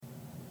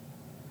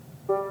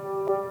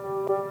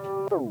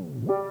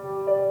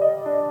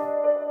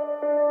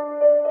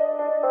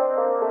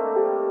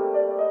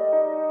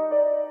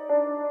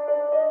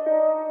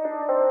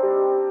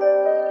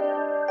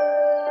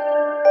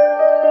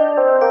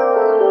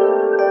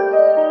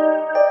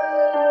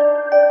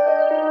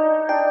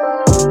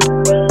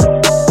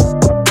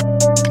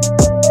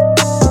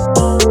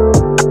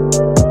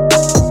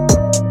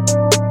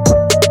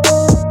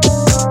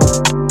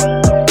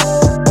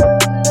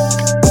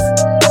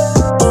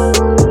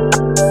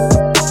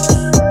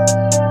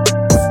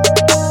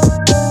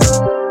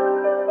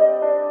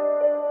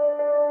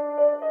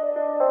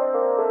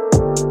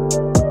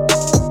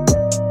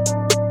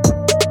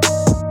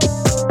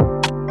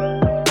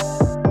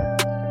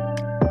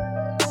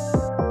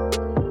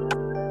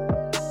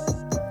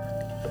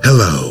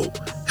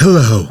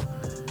Hello.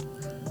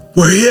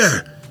 We're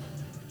here.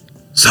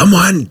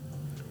 Someone,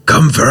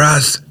 come for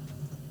us.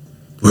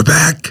 We're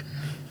back.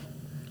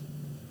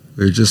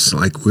 We're just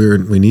like,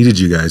 we needed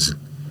you guys.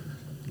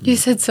 You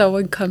said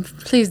someone come.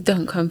 Please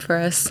don't come for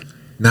us.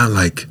 Not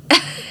like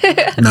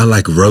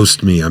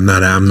roast me. I'm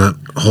not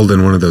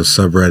holding one of those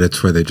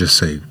subreddits where they just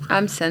say,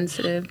 I'm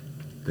sensitive.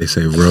 they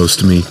say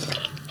roast me.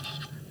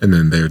 And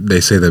then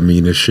they say the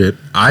meanest shit.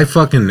 I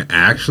fucking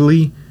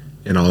actually,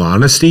 in all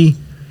honesty,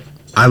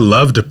 I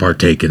love to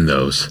partake in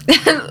those.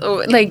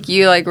 Like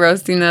you like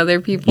roasting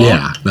other people?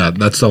 Yeah,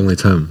 that's the only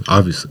time,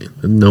 obviously.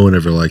 No one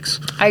ever likes.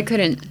 I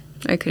couldn't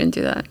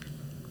do that.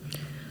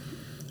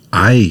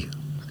 I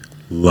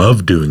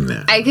love doing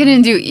that. I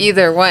couldn't do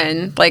either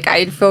one. Like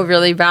I'd feel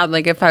really bad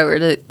like if I were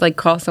to like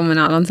call someone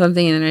out on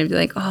something and then I'd be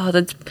like, oh,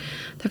 they're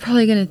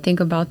probably going to think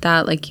about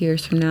that like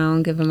years from now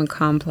and give them a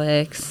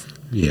complex.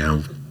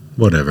 Yeah,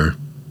 whatever.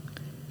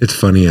 It's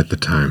funny at the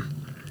time.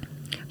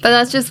 But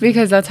that's just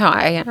because that's how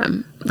I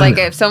am. Like,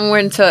 if someone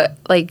were to,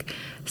 like,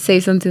 say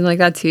something like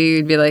that to you,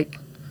 you'd be like,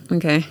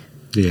 okay.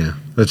 Yeah,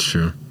 that's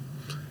true.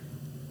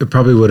 It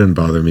probably wouldn't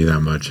bother me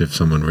that much if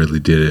someone really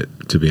did it,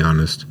 to be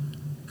honest.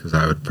 Because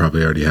I would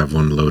probably already have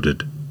one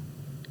loaded.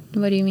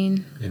 What do you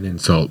mean? An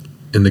insult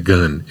in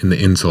the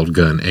insult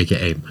gun,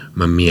 a.k.a.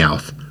 my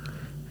mouth.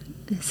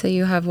 So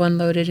you have one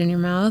loaded in your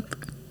mouth?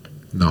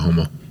 No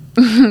homo.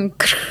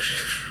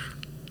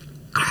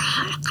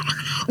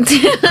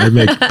 I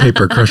make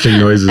paper crushing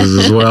noises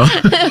as well.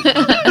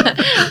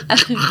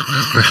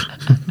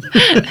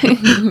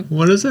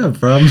 What is that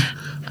from?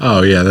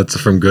 Oh, yeah, that's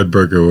from Good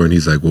Burger when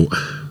he's like, well,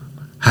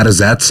 how does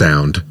that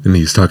sound? And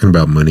he's talking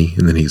about money.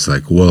 And then he's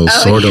like, well,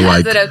 sort of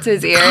like. He has it up to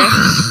his ear.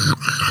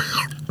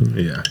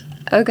 Yeah.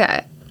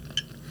 Okay.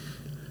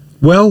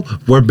 Well,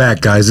 we're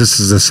back, guys. This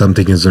is a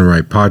Something Isn't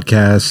Right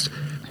podcast.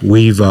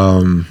 We've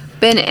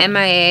been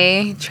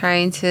MIA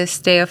trying to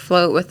stay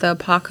afloat with the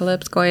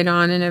apocalypse going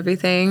on and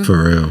everything.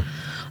 For real.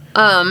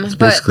 That's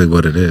basically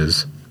what it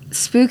is.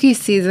 Spooky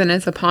season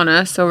is upon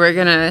us, so we're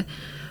gonna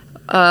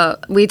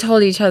we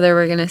told each other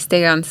we're gonna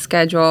stay on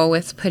schedule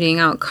with putting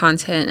out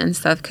content and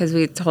stuff because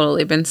we've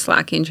totally been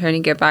slacking trying to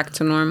get back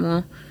to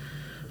normal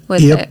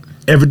with it.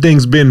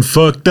 Everything's been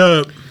fucked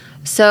up.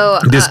 So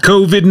this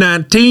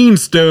COVID-19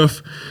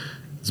 stuff,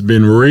 it's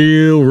been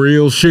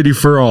real shitty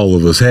for all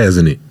of us,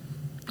 hasn't it?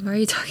 Why are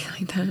you talking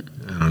like that?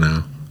 I don't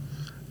know.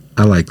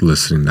 I like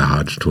listening to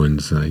Hodge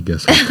Twins. I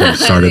guess I kind of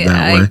started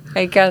that way.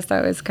 I guess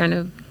that was kind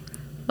of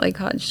like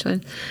Hodge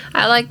Twins.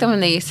 I like them when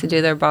they used to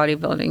do their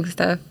bodybuilding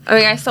stuff. I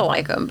mean, I still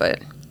like them,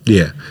 but...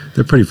 Yeah,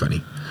 they're pretty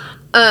funny.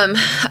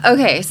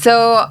 Okay,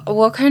 so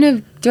what kind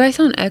of... Do I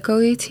sound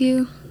echoey to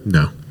you?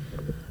 No.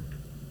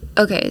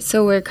 Okay,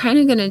 so we're kind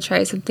of going to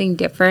try something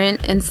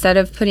different. Instead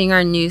of putting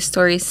our news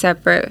stories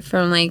separate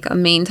from, like, a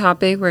main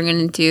topic, we're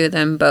going to do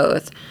them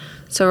both.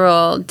 So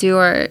we'll do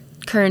our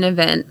current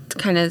event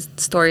kind of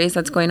stories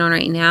that's going on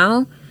right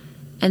now,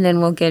 and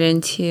then we'll get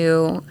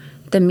into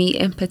the meat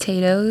and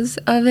potatoes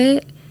of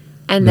it,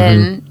 and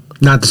then...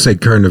 Not to say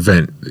current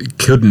event. It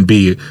couldn't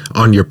be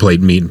on your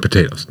plate meat and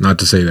potatoes. Not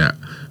to say that.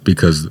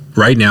 Because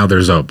right now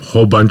there's a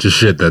whole bunch of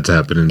shit that's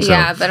happening. So.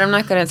 Yeah, but I'm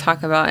not going to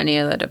talk about any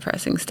of the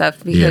depressing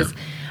stuff because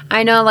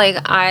I know, like,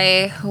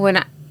 I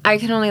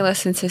can only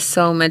listen to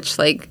so much,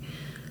 like,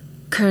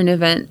 current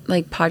event,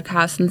 like,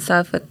 podcasts and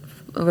stuff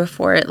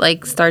before it,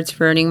 like, starts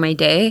ruining my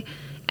day.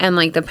 And,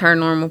 like, the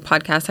paranormal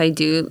podcasts I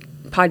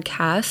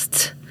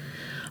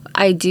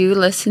do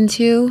listen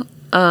to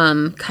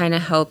kind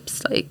of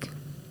helps, like...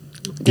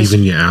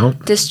 Even you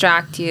out?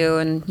 Distract you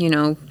and, you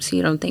know, so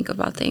you don't think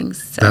about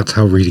things. So. That's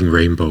how Reading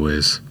Rainbow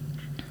is.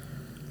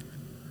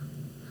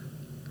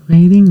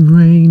 Reading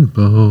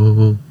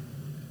Rainbow.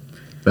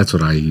 That's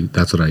what I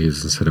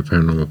use instead of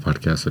paranormal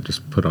podcasts. I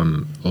just put on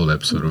an old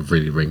episode of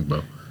Reading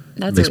Rainbow.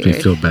 That's Makes weird.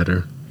 me feel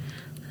better.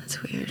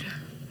 That's weird.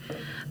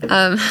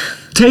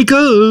 Take a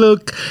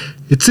look.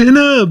 It's in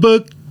a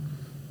book.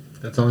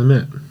 That's all I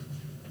meant.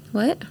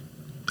 What?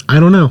 I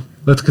don't know.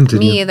 Let's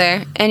continue. Me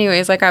either.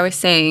 Anyways, like I was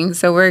saying,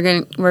 so we're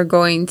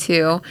going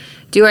to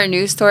do our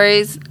news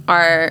stories,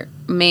 our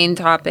main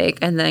topic,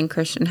 and then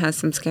Christian has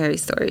some scary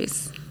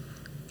stories.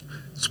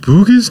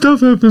 Spooky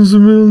stuff happens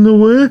in the middle of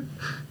nowhere.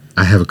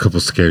 I have a couple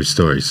scary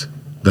stories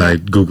that I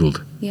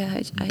Googled.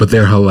 Yeah. But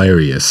they're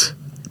hilarious,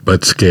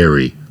 but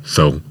scary.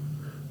 So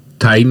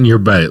tighten your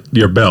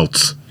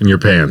belts in your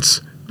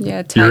pants.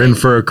 Yeah, you're in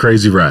for a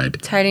crazy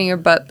ride. Tighten your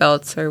butt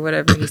belts or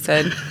whatever he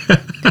said.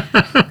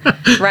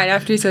 Right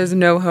after he says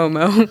no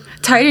homo.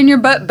 Tighten your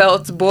butt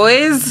belts,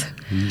 boys.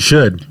 You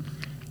should.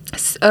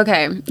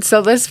 Okay,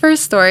 so this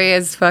first story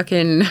is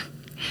fucking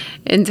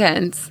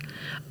intense.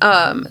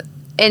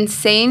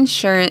 Insane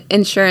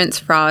insurance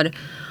fraud.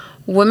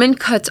 Woman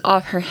cuts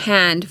off her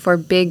hand for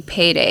big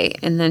payday,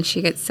 and then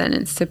she gets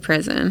sentenced to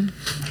prison.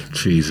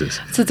 Jesus.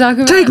 So talk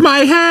about... Take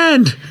my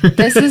hand!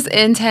 This is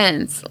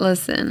intense.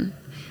 Listen.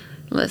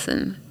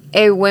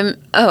 A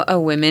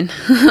woman.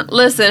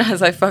 Listen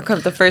as I fuck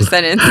up the first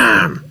sentence.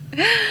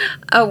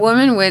 A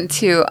woman went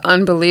to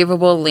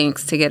unbelievable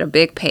lengths to get a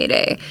big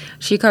payday.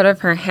 She cut off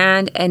her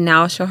hand, and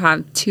now she'll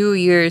have 2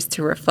 years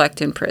to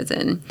reflect in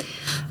prison.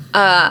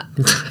 That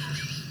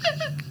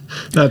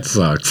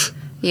sucks.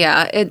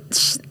 Yeah, it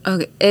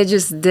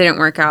just didn't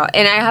work out.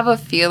 And I have a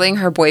feeling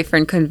her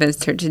boyfriend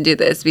convinced her to do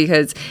this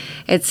because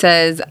it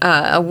says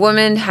a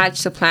woman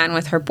hatched a plan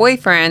with her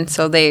boyfriend,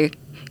 so they...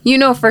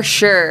 for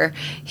sure,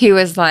 he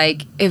was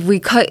like, if we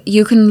cut,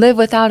 you can live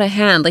without a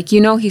hand. Like,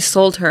 he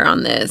sold her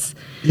on this.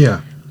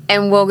 Yeah.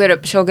 And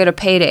she'll get a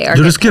payday. Or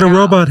just get a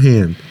robot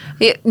hand.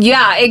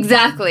 Yeah,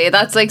 exactly.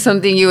 That's like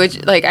something you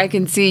would, like, I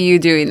can see you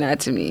doing that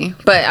to me.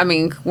 But, I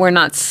mean, we're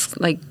not,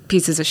 like,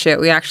 pieces of shit.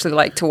 We actually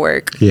like to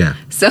work. Yeah.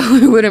 So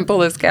we wouldn't pull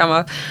this scam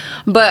off.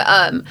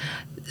 But,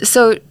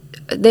 so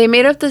they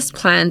made up this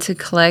plan to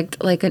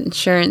collect, like, an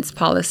insurance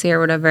policy or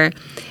whatever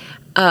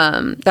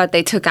that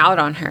they took out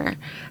on her.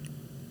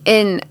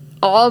 In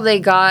all, they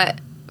got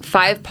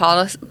 5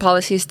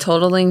 policies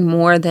totaling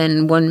more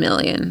than $1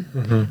 million,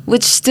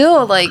 which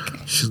still, like,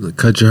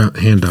 cut your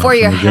hand off for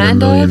your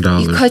hand $1 million.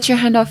 off. You cut your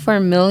hand off for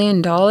 $1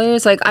 million.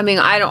 Like, I mean,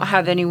 I don't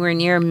have anywhere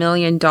near $1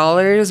 million,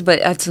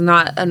 but that's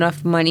not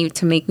enough money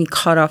to make me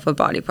cut off a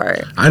body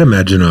part. I'd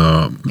imagine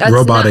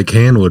robotic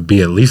hand would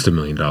be at least $1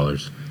 million.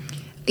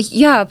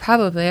 Yeah,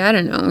 probably. I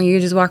don't know. You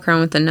just walk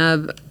around with a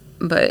nub,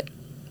 but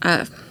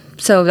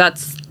so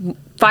that's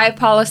 5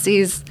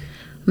 policies.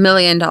 $1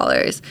 million.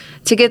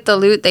 To get the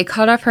loot, they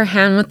cut off her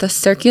hand with a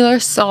circular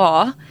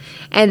saw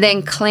and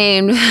then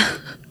claimed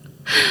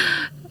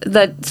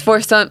that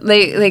for some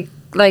they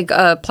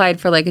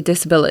applied for like a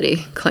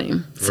disability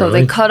claim. So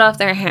Really? they cut off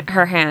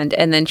her hand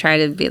and then tried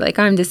to be like,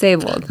 I'm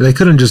disabled. They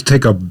couldn't just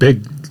take a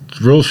big,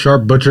 real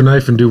sharp butcher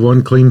knife and do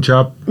one clean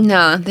chop?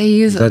 No, they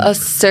use a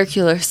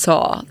circular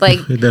saw. Like,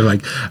 they're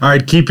like, all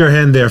right, keep your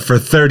hand there for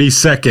 30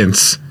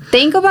 seconds.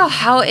 Think about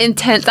how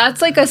intense.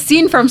 That's like a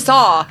scene from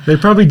Saw. They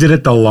probably did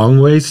it the long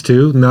ways,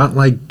 too. Not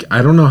like,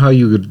 I don't know how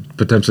you would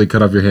potentially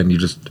cut off your hand. You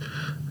just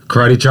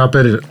karate chop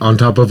it on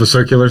top of a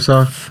circular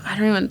saw? I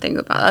don't even think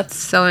about it. That's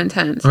so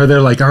intense. Or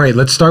they're like, all right,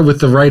 let's start with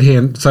the right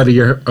hand side of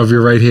your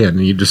right hand.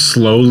 And you just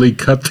slowly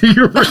cut through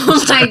your right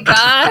Oh, my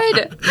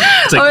God.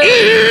 It's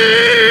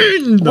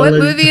like, what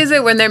movie is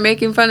it when they're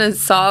making fun of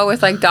Saw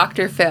with, like,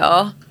 Dr.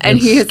 Phil? And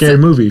It's a scary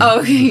movie.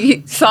 Oh,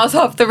 he saws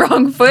off the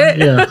wrong foot?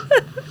 Yeah.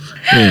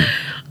 Yeah.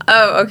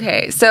 Oh,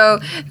 okay. So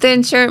the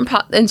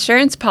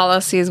insurance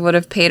policies would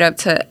have paid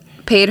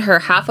her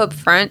half up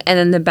front, and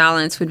then the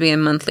balance would be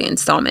in monthly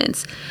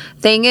installments.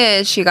 Thing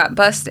is, she got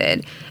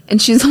busted,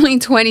 and she's only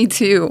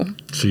 22.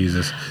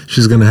 Jesus.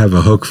 She's going to have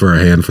a hook for a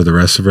hand for the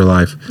rest of her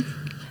life.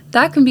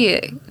 That can be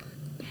it.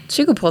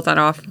 She could pull that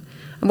off.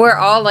 We're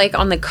all, like,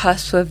 on the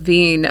cusp of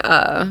being,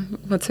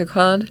 what's it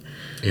called?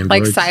 Androids?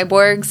 Like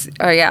cyborgs.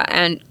 Oh, yeah.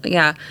 And,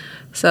 yeah.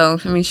 So,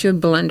 I mean, she would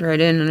blend right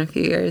in a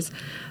few years.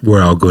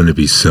 We're all going to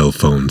be cell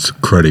phones,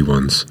 cruddy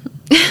ones.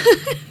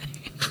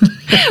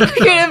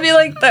 We're going to be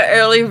like the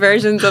early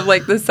versions of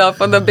like the cell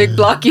phone, the big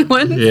blocky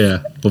ones.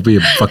 Yeah, we'll be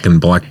fucking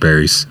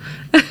Blackberries.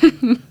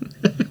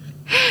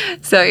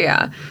 So,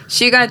 yeah.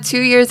 She got 2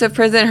 years of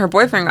prison. Her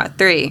boyfriend got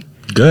 3.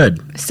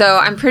 Good. So,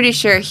 I'm pretty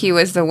sure he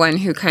was the one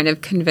who kind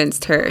of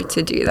convinced her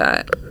to do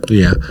that.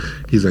 Yeah.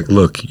 He's like,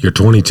 look, you're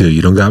 22.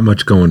 You don't got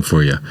much going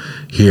for you.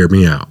 Hear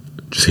me out.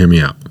 Just hear me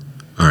out.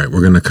 All right,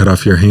 we're going to cut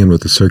off your hand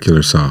with a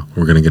circular saw.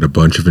 We're going to get a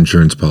bunch of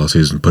insurance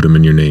policies and put them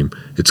in your name.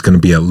 It's going to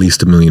be at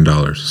least $1 million.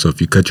 So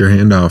if you cut your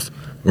hand off,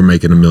 we're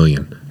making $1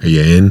 million. Are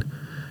you in?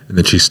 And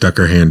then she stuck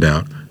her hand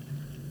out,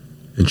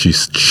 and she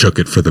shook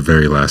it for the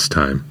very last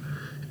time.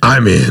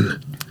 I'm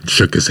in.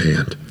 Shook his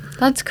hand.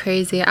 That's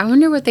crazy. I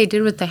wonder what they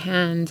did with the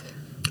hand.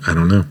 I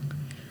don't know.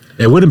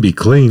 It wouldn't be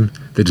clean.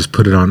 They just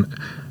put it on,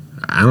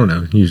 I don't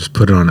know. You just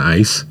put it on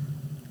ice.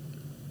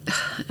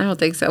 I don't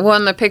think so. Well,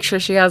 in the picture,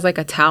 she has like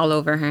a towel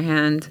over her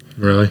hand.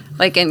 Really?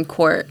 Like in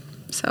court.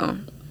 So.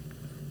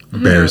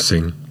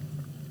 Embarrassing.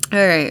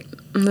 All right.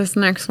 This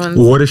next one.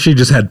 Well, what if she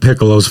just had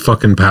Piccolo's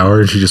fucking power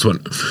and she just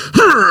went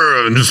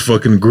and just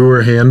fucking grew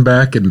her hand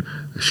back and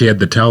she had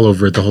the towel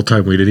over it the whole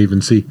time we didn't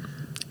even see?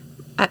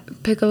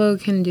 Piccolo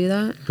can do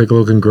that?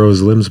 Piccolo can grow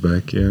his limbs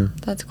back, yeah.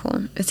 That's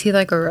cool. Is he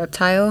like a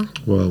reptile?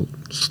 Well,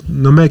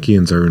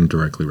 Namekians are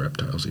indirectly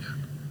reptiles, yeah.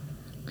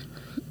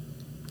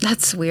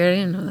 That's weird. I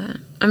didn't know that.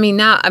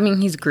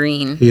 He's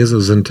green. He has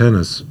those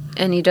antennas.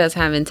 And he does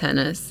have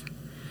antennas.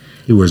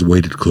 He wears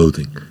weighted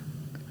clothing.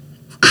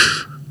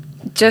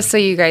 Just so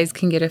you guys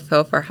can get a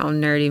feel for how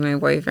nerdy my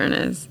boyfriend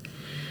is.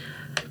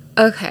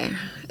 Okay,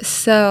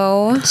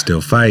 so...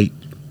 Still fight.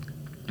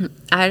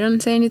 I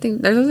don't say anything.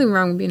 There's nothing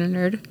wrong with being a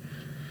nerd.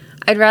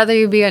 I'd rather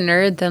you be a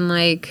nerd than,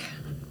 like...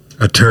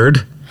 A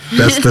turd?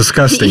 That's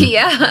disgusting.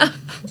 Yeah.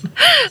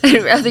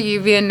 I'd rather you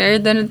be a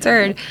nerd than a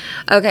turd.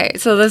 Okay,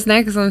 so this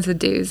next one's a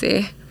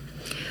doozy.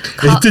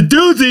 It's a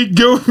doozy!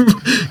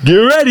 Get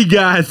ready,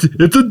 guys!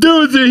 It's a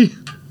doozy!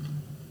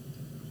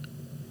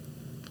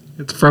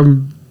 It's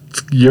from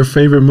your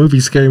favorite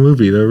movie, Scary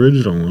Movie, the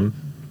original one.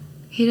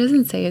 He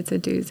doesn't say it's a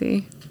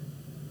doozy.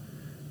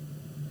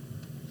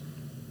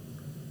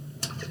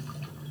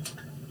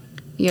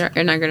 You're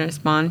not going to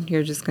respond?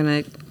 You're just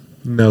going to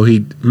No,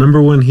 he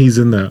remember when he's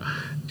in the.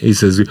 He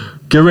says,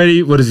 "Get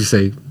ready." What does he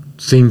say?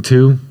 Scene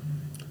 2.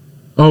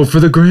 Oh, for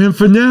the grand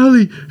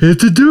finale,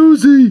 it's a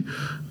doozy.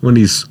 When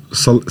he's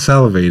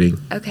salivating.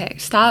 Okay,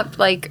 stop.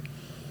 Like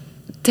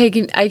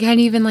taking. I can't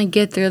even like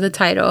get through the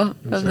title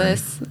of sorry.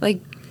 this.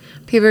 Like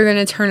people are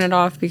gonna turn it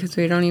off because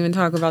we don't even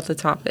talk about the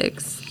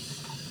topics.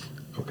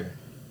 Okay.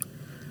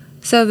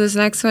 So this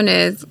next one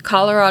is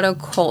Colorado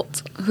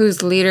cult,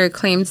 whose leader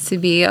claims to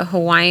be a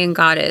Hawaiian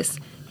goddess,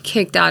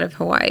 kicked out of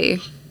Hawaii.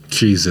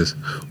 Jesus,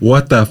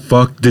 what the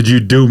fuck did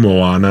you do,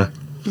 Moana?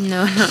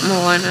 No, not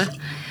Moana.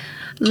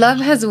 Love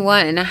Has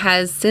Won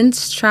has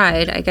since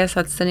tried, I guess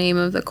that's the name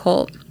of the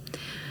cult,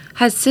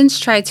 has since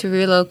tried to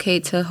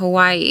relocate to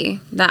Hawaii,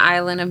 the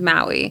island of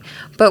Maui,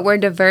 but were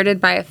diverted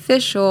by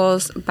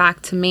officials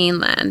back to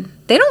mainland.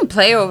 They don't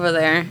play over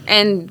there,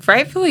 and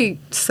rightfully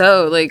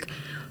so. Like,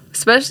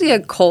 especially a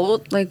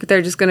cult, like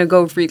they're just gonna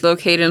go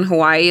relocate in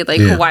Hawaii.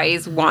 Like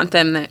Hawaiians want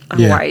them there.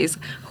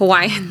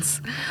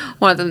 Hawaiians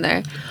want them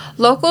there.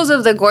 Locals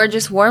of the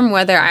gorgeous warm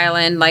weather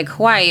island like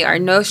Hawaii are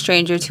no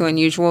stranger to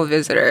unusual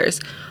visitors.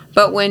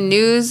 But when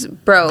news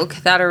broke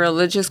that a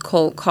religious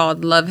cult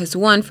called Love Has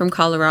Won from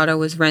Colorado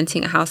was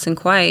renting a house in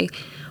Kauai,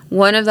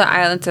 one of the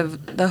islands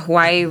of the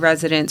Hawaii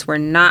residents were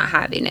not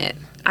having it.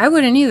 I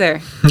wouldn't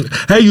either.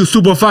 Hey, you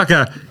super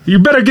fucker! You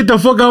better get the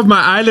fuck off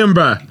my island,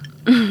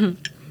 bruh!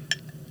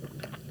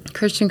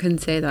 Christian couldn't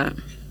say that.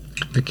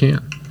 I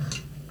can't.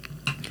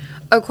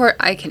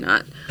 I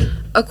cannot.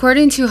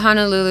 According to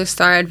Honolulu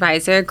Star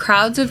Advisor,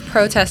 crowds of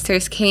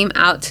protesters came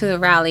out to the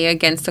rally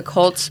against the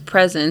cult's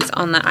presence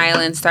on the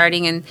island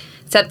starting in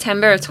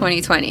September of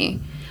 2020.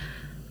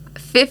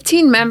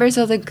 15 members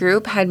of the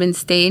group had been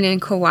staying in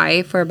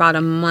Kauai for about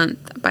a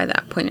month by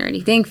that point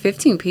already. Dang,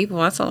 15 people,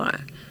 that's a lot.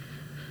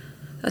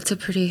 That's a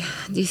pretty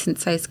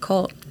decent-sized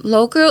cult.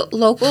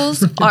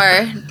 Locals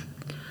are...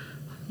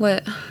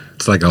 What?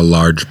 It's like a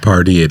large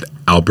party at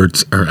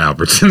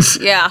Albertsons.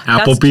 Yeah,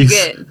 Applebee's.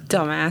 That's good,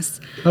 dumbass.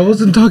 I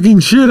wasn't talking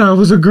shit. I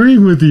was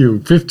agreeing with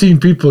you. 15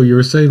 people. You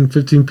were saying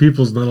 15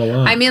 people's not a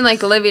lot. I mean,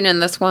 like, living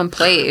in this one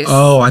place.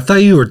 Oh, I thought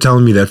you were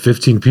telling me that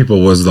 15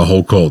 people was the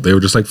whole cult. They were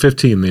just like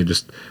 15. They're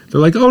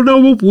like, oh,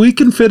 no, we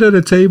can fit at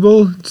a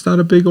table. It's not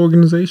a big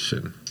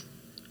organization.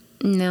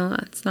 No,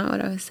 that's not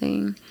what I was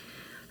saying.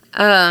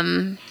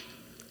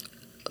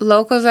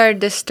 Locals are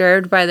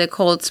disturbed by the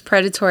cult's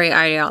predatory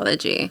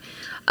ideology,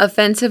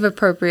 offensive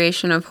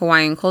appropriation of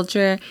Hawaiian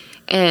culture,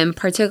 and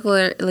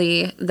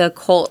particularly the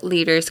cult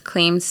leader's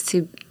claims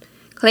to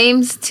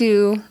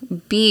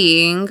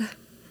being,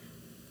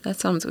 that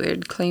sounds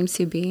weird, claims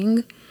to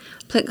being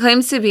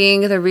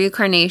the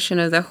reincarnation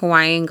of the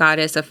Hawaiian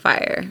goddess of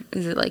fire.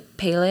 Is it like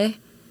Pele?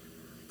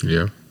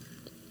 Yeah.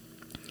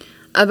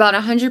 About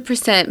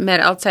 100% met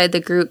outside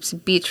the group's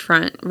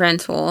beachfront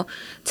rental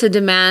to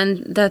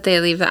demand that they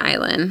leave the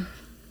island.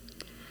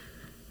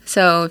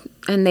 So,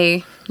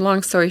 and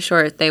long story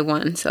short, they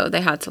won, so they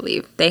had to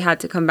leave. They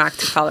had to come back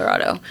to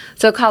Colorado.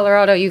 So,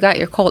 Colorado, you got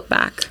your cult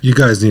back. You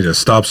guys need to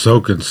stop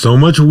soaking so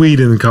much weed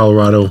in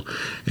Colorado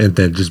and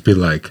then just be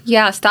like...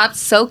 Yeah, stop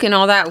soaking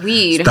all that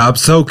weed. Stop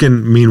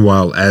soaking.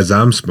 Meanwhile, as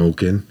I'm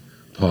smoking,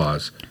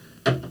 pause.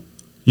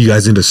 You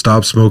guys need to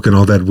stop smoking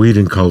all that weed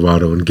in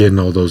Colorado and getting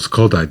all those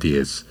cult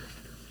ideas.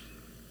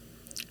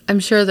 I'm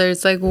sure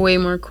there's like way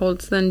more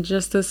cults than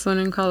just this one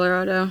in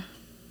Colorado.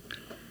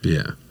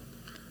 Yeah.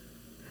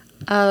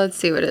 Let's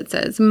see what it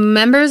says.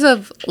 Members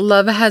of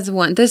Love Has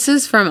Won. This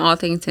is from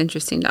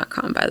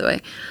allthingsinteresting.com, by the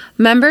way.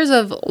 Members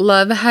of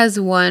Love Has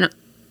Won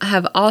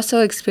have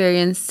also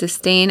experienced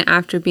disdain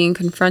after being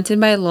confronted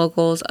by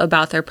locals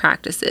about their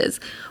practices.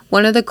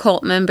 One of the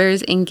cult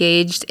members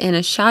engaged in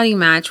a shouting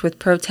match with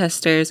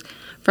protesters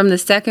from the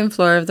second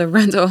floor of the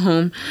rental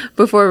home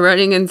before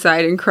running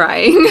inside and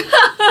crying.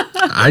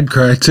 I'd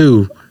cry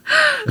too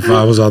if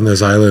I was on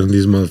this island and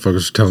these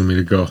motherfuckers were telling me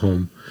to go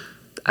home.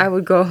 I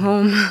would go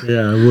home.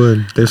 Yeah, I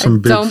would. There's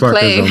some big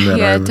fuckers on that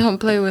island. Don't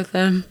play with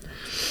them.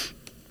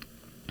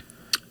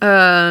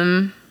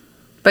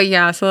 But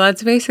yeah, so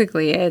that's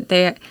basically it.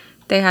 They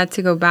had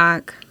to go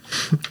back.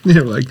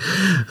 You're like,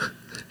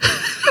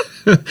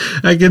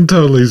 I can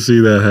totally see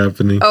that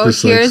happening. Oh,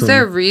 Just here's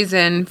their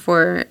reason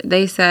for.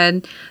 They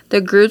said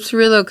the group's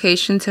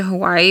relocation to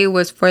Hawaii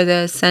was for the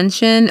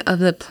ascension of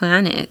the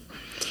planet.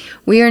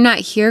 We are not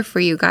here for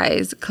you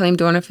guys,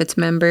 claimed one of its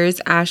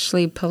members,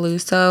 Ashley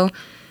Peluso.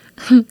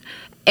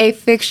 A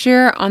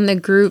fixture on the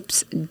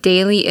group's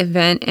daily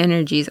event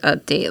energies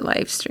update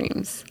live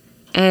streams.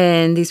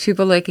 And these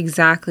people look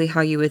exactly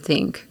how you would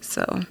think,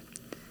 so.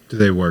 Do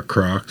they wear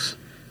Crocs?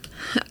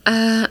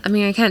 I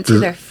mean, I can't see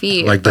their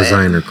feet. Like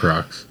designer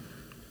Crocs.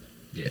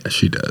 Yeah,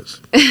 she does.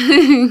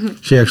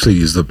 She actually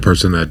is the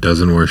person that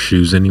doesn't wear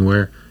shoes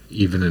anywhere,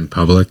 even in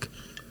public.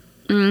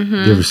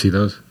 Mm-hmm. You ever see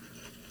those?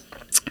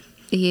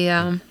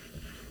 Yeah.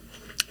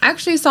 I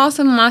actually saw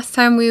some last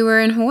time we were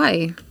in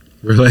Hawaii.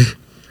 Really?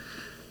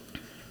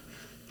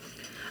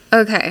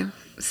 Okay,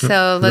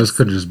 so let's... Those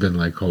could have just been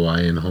like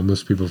Hawaiian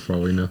homeless people for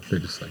all we know. They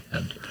just like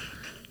had...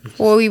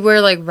 Well, we were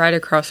like right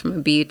across from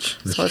a beach,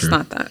 That's so it's true.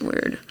 not that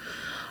weird.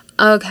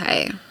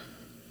 Okay.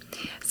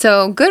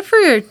 So good for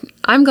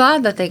I'm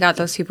glad that they got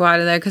those people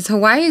out of there because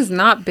Hawaii is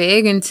not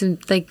big and to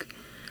like,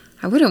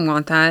 I wouldn't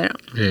want that.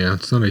 Yeah,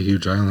 it's not a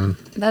huge island.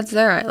 That's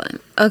their island.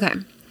 Okay.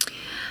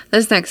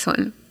 This next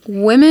one.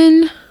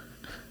 Women.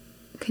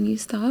 Can you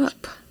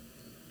stop?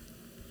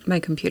 My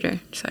computer.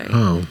 Sorry.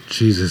 Oh,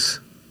 Jesus.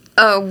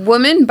 A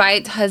woman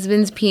bites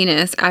husband's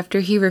penis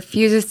after he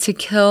refuses to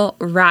kill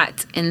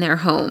rats in their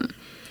home.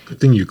 Good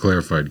thing you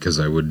clarified because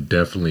I would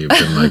definitely have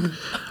been like,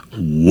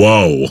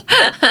 whoa.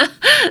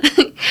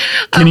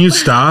 Can you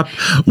stop?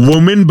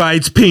 Woman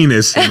bites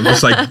penis. And I'm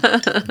just like,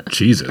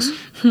 Jesus.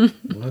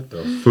 What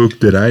the fuck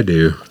did I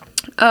do?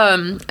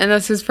 And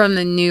this is from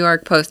the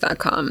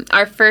NewYorkPost.com.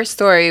 Our first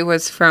story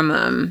was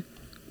from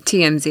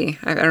TMZ.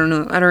 I don't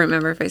know. I don't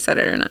remember if I said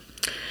it or not.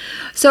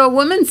 So a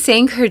woman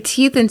sank her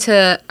teeth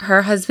into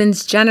her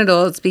husband's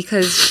genitals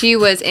because she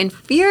was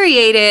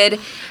infuriated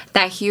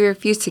that he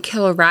refused to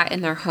kill a rat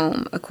in their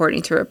home,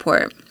 according to a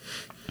report.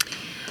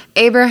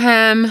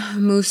 Abraham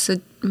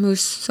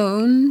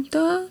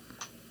Musonda,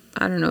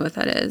 I don't know what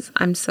that is.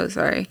 I'm so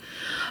sorry.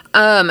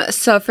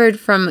 Suffered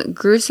from a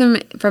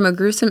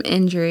gruesome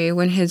injury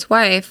when his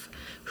wife,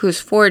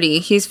 who's 40,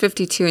 he's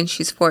 52 and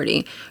she's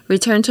 40,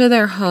 returned to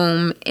their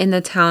home in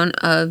the town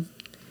of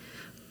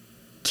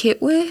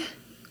Kitwe.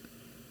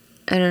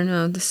 I don't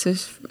know. This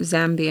is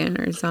Zambian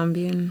or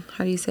Zambian.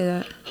 How do you say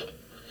that?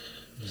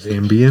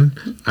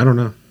 Zambian? I don't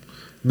know.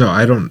 No,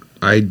 I don't.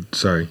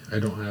 Sorry. I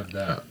don't have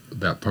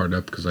that part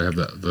up because I have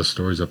the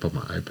stories up on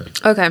my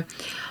iPad. Okay.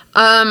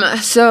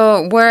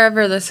 So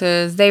wherever this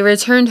is, they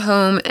returned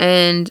home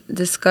and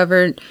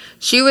discovered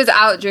she was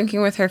out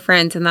drinking with her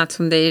friends, and that's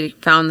when they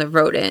found the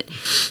rodent.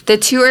 The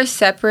two are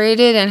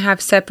separated and have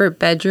separate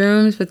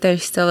bedrooms, but they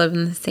still live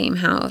in the same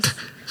house.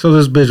 So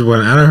this bitch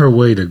went out of her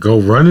way to go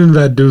run into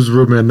that dude's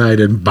room at night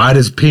and bite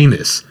his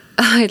penis.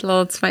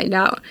 Let's find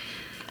out.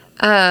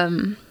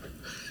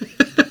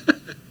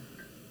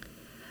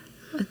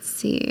 Let's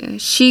see.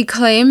 She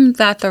claimed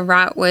that the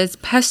rat was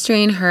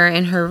pestering her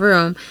in her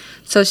room,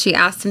 so she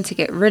asked him to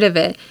get rid of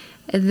it.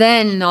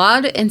 Then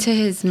gnawed into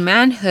his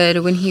manhood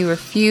when he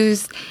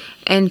refused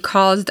and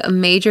caused a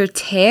major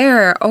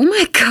tear. Oh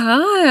my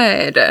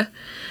God.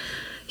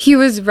 He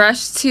was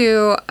rushed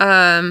to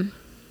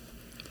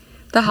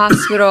the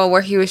hospital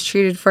where he was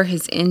treated for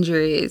his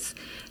injuries.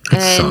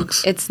 That and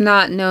sucks. It's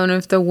not known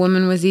if the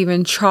woman was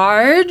even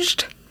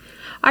charged.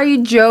 Are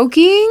you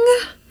joking?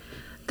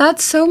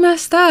 That's so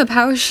messed up.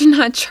 How is she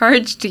not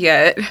charged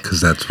yet? Because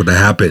that's what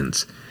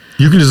happens.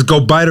 You can just go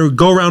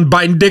around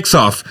biting dicks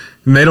off,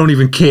 and they don't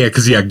even care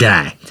because you're a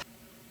guy.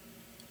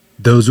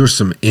 Those were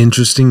some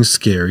interesting,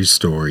 scary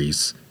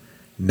stories.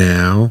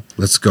 Now,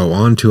 let's go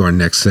on to our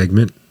next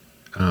segment.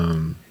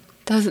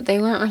 They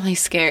weren't really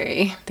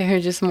scary. They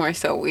were just more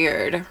so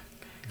weird.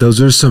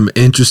 Those are some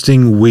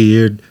interesting,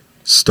 weird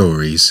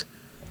stories.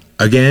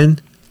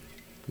 Again,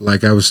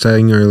 like I was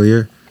saying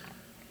earlier,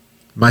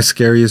 my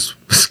scariest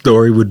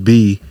story would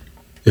be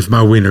if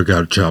my wiener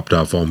got chopped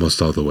off almost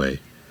all the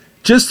way.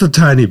 Just a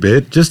tiny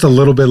bit, just a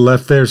little bit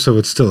left there so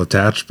it's still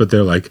attached, but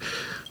they're like,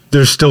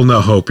 there's still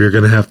no hope. You're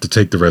going to have to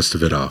take the rest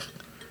of it off.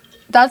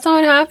 That's not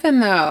what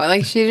happened, though.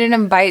 Like, she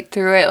didn't bite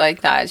through it like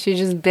that. She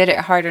just bit it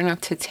hard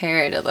enough to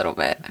tear it a little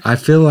bit. I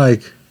feel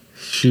like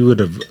she would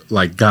have,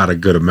 like, got a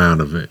good amount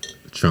of it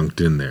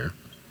chunked in there.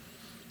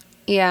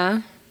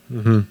 Yeah.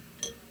 Mm-hmm.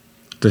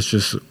 That's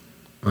just, I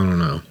don't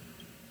know.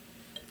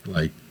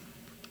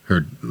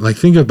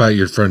 Think about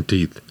your front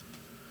teeth.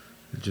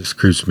 It just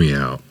creeps me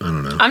out. I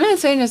don't know. I'm not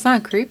saying it's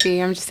not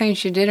creepy. I'm just saying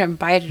she didn't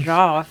bite it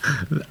off.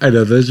 I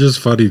know. That's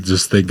just funny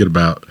just thinking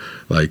about,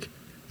 like,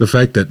 the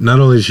fact that not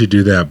only did she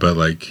do that, but,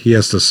 like, he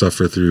has to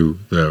suffer through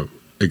the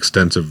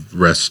extensive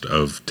rest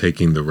of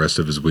taking the rest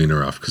of his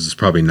wiener off because it's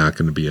probably not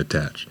going to be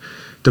attached.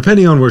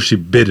 Depending on where she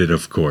bit it,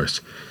 of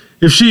course.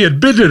 If she had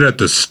bit it at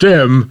the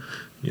stem,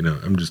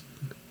 I'm just,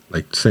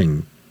 like,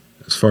 saying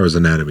as far as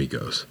anatomy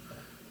goes.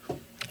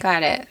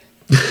 Got it.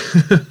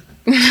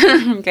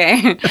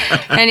 Okay.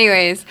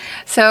 Anyways,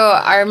 so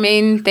our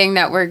main thing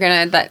that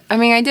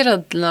I did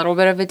a little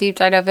bit of a deep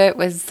dive of it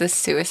was the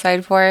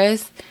suicide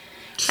forest.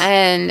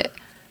 And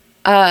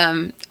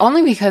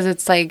only because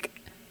it's like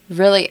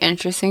really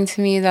interesting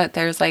to me that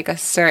there's like how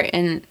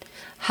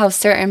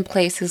certain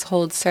places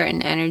hold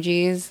certain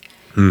energies.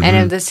 Mm-hmm. And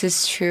if this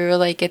is true,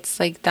 like it's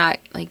like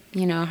that, like,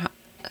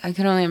 I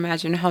can only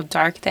imagine how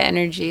dark the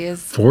energy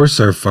is. Forests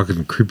are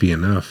fucking creepy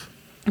enough.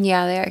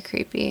 Yeah, they are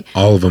creepy.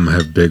 All of them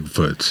have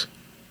Bigfoots.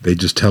 They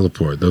just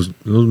teleport. Those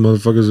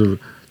motherfuckers are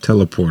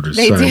teleporters.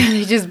 They do.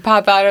 They just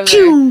pop out of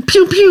pew,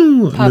 pew,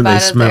 pew. Pop and then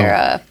out of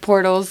their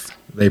portals.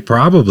 They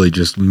probably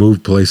just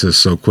move places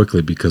so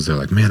quickly because they're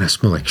like, man, I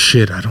smell like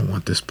shit. I don't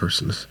want this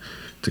person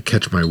to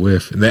catch my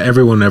whiff. And they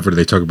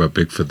talk about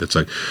Bigfoot, that's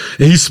like,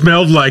 he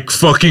smelled like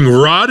fucking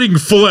rotting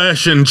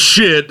flesh and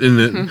shit.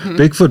 And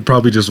Bigfoot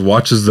probably just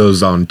watches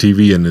those on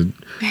TV and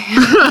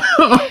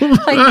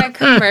like that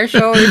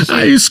commercial where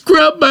I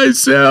scrub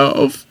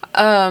myself.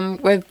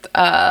 With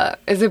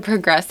is it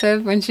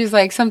Progressive when she's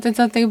like something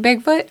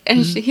Bigfoot and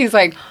he's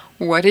like,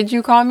 what did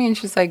you call me? And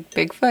she's like,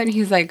 Bigfoot. And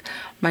he's like,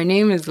 my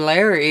name is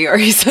Larry. Or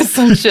he says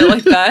some shit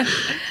like that.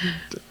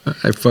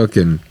 I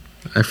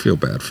feel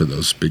bad for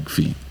those big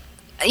feet.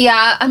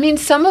 Yeah, I mean,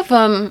 some of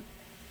them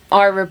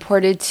are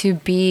reported to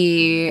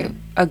be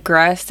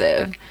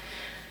aggressive.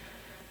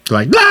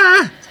 Like,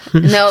 ah!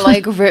 No,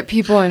 like rip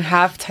people in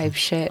half type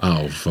shit.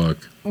 Oh, fuck.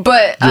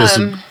 But,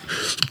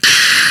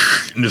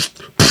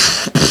 just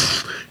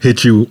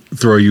hit you,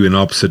 throw you in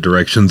opposite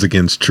directions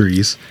against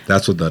trees.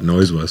 That's what that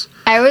noise was.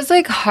 I was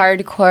like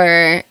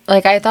hardcore.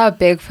 Like, I thought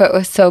Bigfoot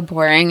was so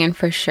boring and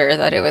for sure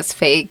that it was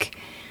fake.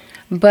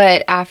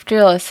 But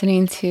after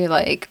listening to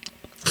like...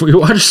 We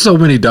watched so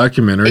many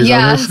documentaries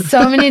on this.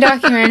 So many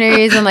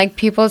documentaries and like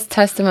people's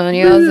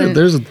testimonials. Yeah, and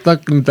there's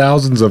fucking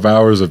thousands of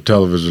hours of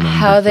television on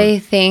how Bigfoot. they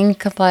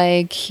think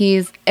like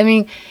he's... I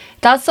mean,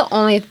 that's the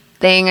only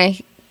thing I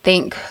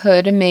think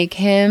could make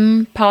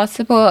him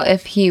possible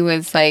if he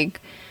was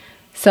like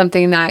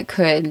something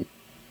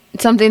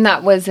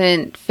that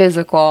wasn't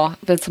physical.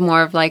 That's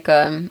more of like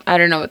I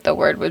don't know what the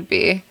word would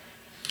be.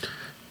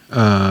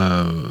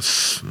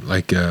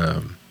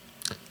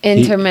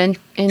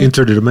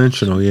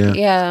 Interdimensional, yeah.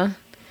 Yeah.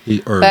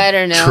 Or but I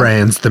don't know.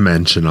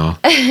 Transdimensional.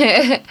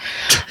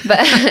 But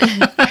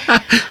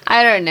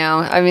I don't know.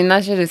 I mean,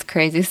 that shit is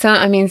crazy. So,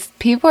 I mean,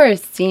 people are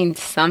seeing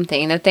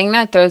something. The thing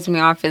that throws me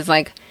off is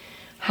like,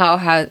 how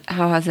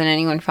hasn't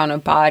anyone found a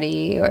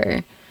body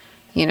or,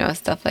 you know,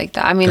 stuff like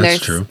that. I mean,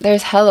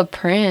 there's hella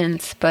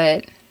prints,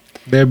 but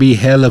there be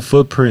hella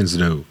footprints,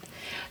 though.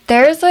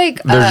 There's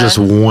just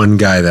one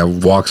guy that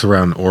walks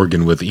around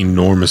Oregon with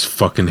enormous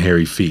fucking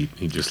hairy feet.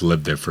 He just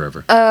lived there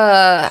forever.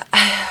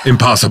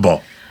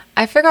 Impossible.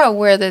 I forgot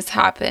where this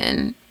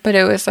happened, but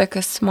it was like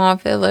a small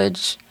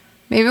village.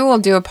 Maybe we'll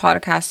do a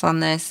podcast on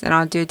this and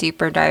I'll do a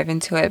deeper dive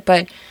into it.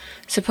 But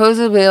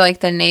supposedly, like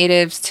the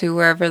natives to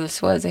wherever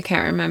this was, I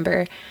can't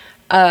remember,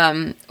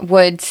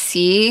 would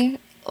see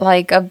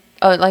like a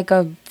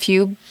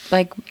few,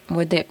 like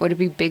would it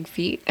be big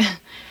feet?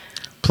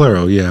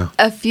 Plural, yeah.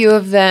 A few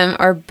of them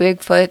are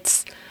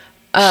Bigfoots.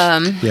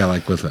 Yeah,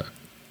 like with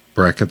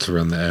brackets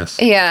around the S.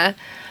 Yeah.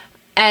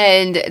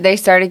 And they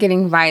started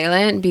getting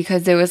violent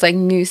because there was like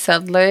new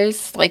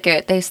settlers. Like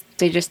they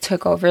just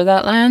took over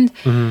that land.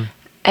 Mm-hmm.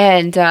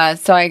 And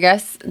so I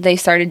guess they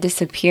started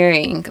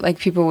disappearing. Like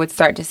people would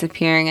start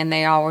disappearing and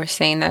they all were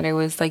saying that it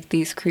was like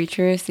these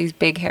creatures, these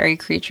big hairy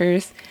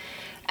creatures.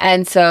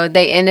 And so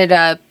they ended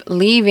up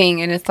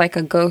leaving and it's like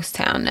a ghost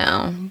town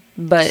now.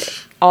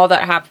 But all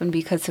that happened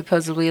because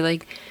supposedly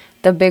like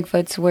the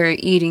Bigfoots were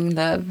eating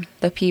the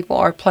people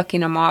or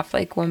plucking them off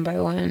like one by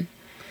one.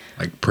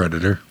 Like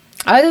Predator?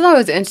 I thought it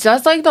was interesting.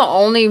 That's like the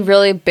only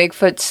really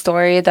Bigfoot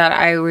story that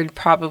I would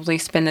probably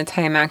spend the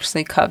time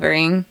actually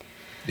covering.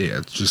 Yeah,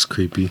 it's just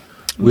creepy.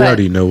 We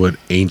already know what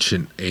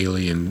ancient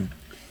alien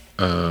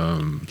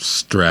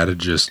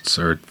strategists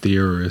or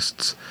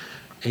theorists...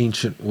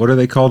 what are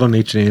they called on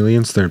Ancient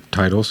Aliens? Their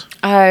titles?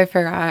 I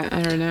forgot.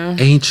 I don't know.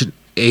 Ancient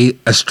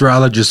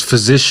astrologists,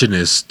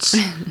 physicianists.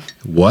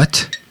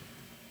 What?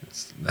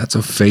 That's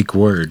a fake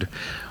word.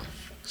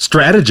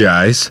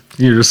 Strategize.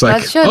 You're just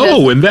like,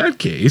 in that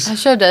case. That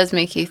show does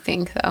make you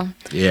think, though.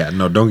 Yeah,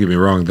 no, don't get me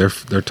wrong. Their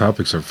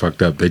topics are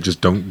fucked up. They just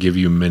don't give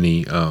you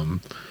many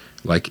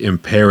like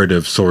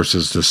imperative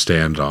sources to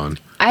stand on.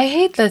 I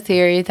hate the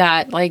theory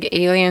that like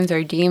aliens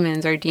are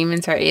demons or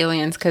demons are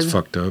aliens because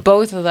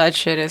both of that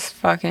shit is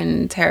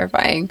fucking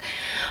terrifying.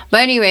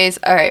 But anyways,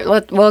 all right,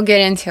 we'll get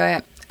into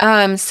it.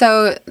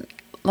 So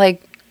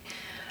like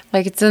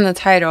it's in the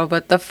title,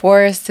 but the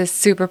forest is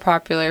super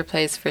popular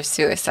place for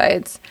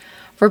suicides.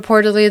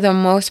 Reportedly the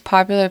most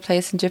popular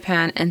place in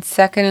Japan and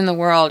second in the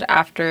world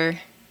after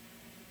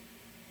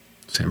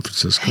San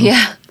Francisco.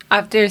 Yeah,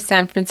 after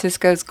San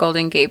Francisco's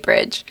Golden Gate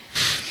Bridge.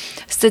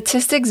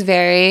 Statistics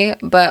vary,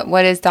 but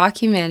what is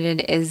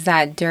documented is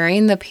that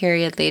during the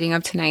period leading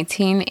up to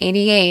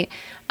 1988,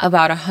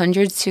 about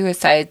 100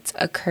 suicides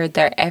occurred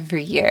there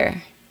every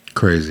year.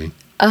 Crazy.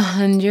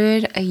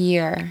 100 a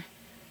year.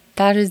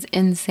 That is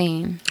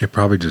insane. It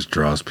probably just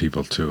draws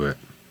people to it.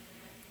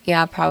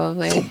 Yeah,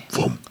 probably. Vroom,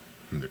 vroom.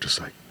 And they're just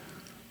like,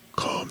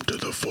 come to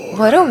the forest.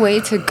 What a way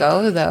to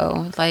go,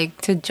 though. Like,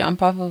 to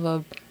jump off of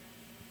a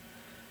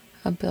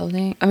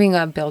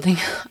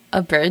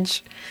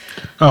bridge.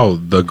 Oh,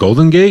 the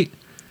Golden Gate?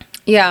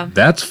 Yeah.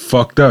 That's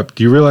fucked up.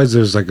 Do you realize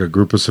there's like a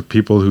group of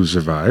people who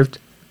survived?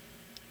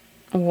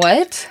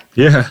 What?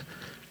 Yeah.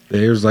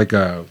 There's like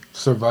a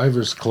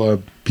survivors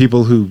club.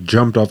 People who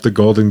jumped off the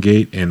Golden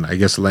Gate and I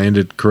guess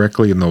landed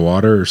correctly in the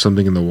water or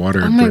something in the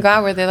water. Oh my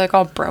God, were they like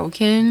all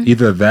broken?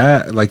 Either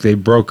that, like they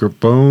broke her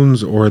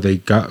bones, or they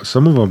got,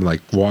 some of them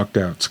like walked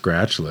out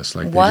scratchless.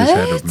 Like what? They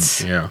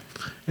just had them, yeah.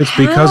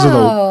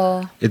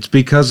 It's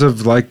because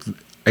of like,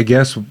 I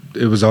guess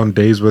it was on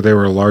days where there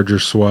were larger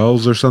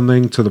swells or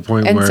something to the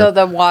point where... And so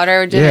the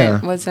water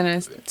wasn't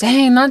as...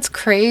 Dang, that's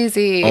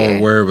crazy. Or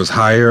where it was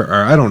higher,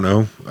 or I don't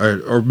know.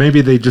 Or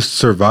maybe they just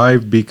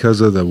survived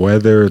because of the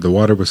weather, the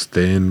water was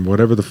thin,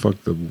 whatever the fuck,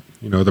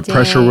 the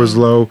pressure was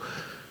low.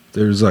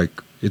 There's like,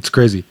 it's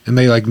crazy. And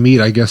they like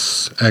meet, I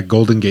guess, at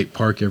Golden Gate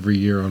Park every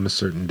year on a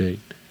certain date.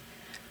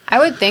 I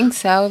would think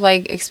so.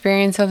 Like,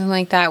 experience something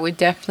like that would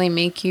definitely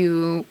make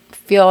you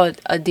feel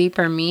a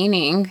deeper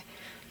meaning.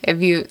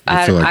 If you,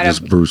 I feel like this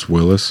Bruce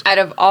Willis. Out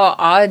of all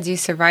odds, you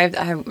survived.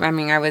 I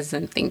mean, I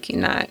wasn't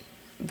thinking that,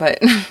 but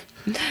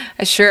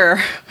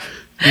sure.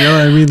 You know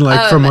what I mean?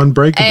 Like from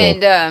Unbreakable.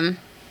 And,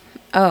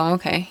 oh,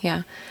 okay,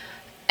 yeah.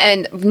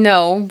 And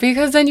no,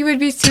 because then you would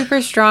be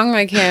super strong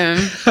like him.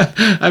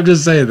 I'm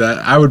just saying that.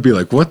 I would be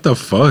like, what the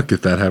fuck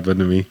if that happened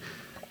to me?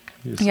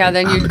 Yeah, like,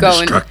 then you'd I'm go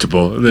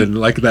indestructible. And then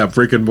like that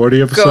Rick and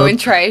Morty episode. Go and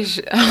try.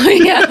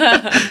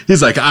 Yeah.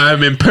 He's like,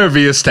 I'm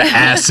impervious to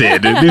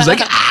acid. And he's like,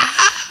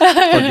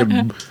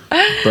 fucking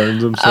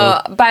burns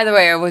himself. By the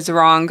way, I was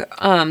wrong.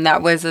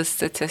 That was a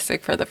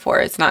statistic for the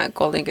forest, not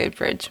Golden Gate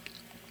Bridge.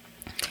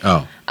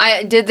 Oh.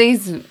 I did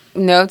these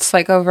notes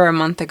like over a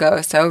month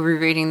ago, so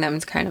rereading them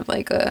is kind of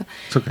like a...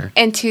 It's okay.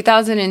 In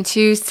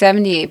 2002,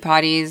 78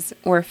 bodies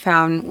were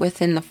found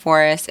within the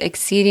forest,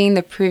 exceeding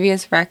the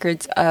previous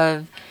records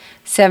of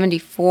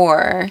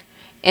 74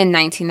 in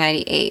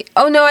 1998.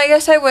 Oh, no, I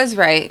guess I was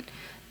right.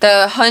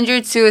 The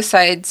 100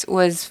 suicides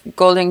was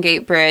Golden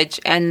Gate Bridge,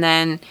 and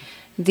then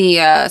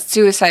the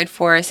suicide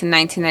forest in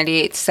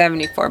 1998,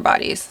 74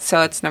 bodies.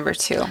 So it's number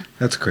 2.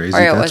 That's crazy.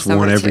 That's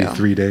one every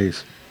 3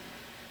 days.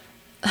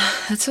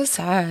 That's so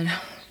sad.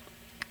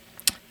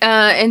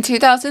 In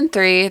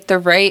 2003, the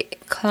rate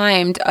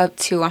climbed up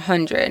to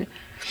 100.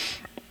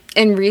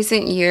 In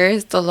recent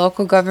years, the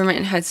local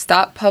government has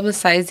stopped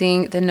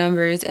publicizing the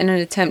numbers in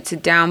an attempt to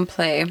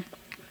downplay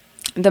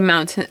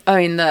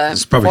the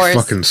It's probably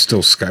forest, fucking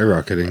still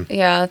skyrocketing.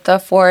 Yeah, the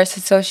Forest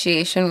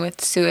Association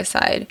with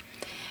suicide.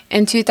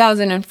 In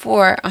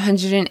 2004,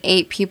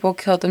 108 people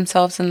killed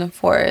themselves in the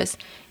forest.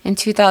 In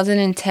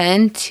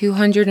 2010,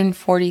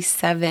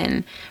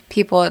 247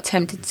 people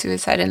attempted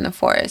suicide in the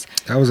forest.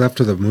 That was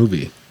after the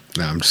movie.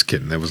 No, I'm just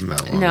kidding. That wasn't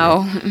that long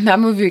No, that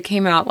movie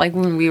came out like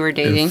when we were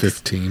dating.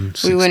 15,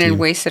 16. We went and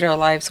wasted our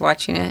lives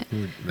watching it.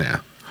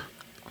 Yeah.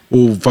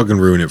 We'll fucking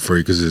ruin it for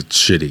you because it's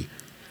shitty.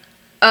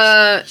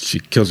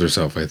 She kills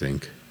herself, I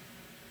think.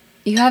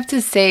 You have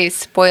to say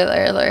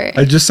spoiler alert.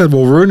 I just said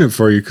we'll ruin it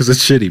for you because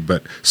it's shitty,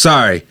 but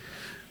sorry.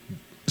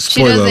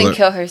 Spoiler she doesn't alert.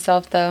 Kill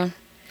herself, though.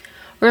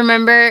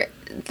 Remember...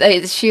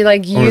 she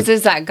like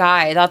uses that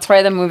guy. That's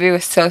why the movie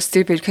was so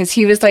stupid, because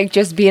he was like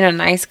just being a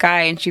nice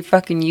guy and she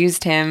fucking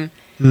used him.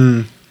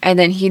 And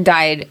then he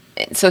died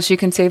so she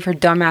can save her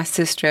dumbass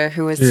sister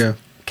who was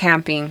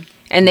camping,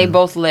 and they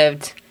both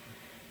lived.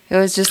 It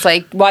was just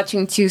like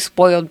watching 2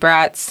 spoiled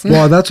brats.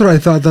 Well, that's what I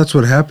thought. That's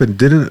what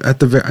happened.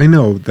 I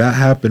know that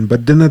happened,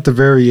 but didn't at the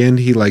very end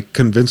he like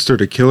convinced her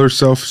to kill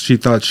herself? She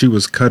thought she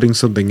was cutting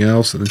something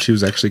else, and then she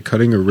was actually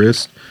cutting her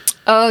wrist.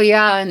 Oh,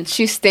 yeah, and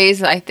she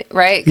stays, right?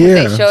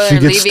 Yeah, she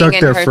gets stuck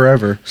there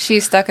forever.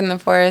 She's stuck in the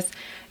forest.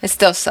 It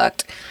still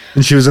sucked.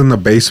 And she was in the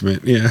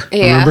basement,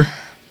 remember?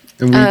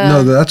 And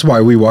that's why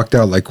we walked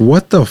out like,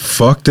 what the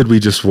fuck did we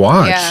just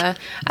watch? Yeah,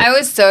 I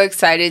was so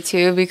excited,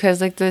 too,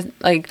 because, it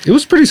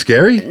was pretty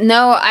scary.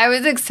 No, I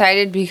was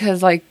excited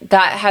because,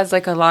 that has,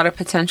 a lot of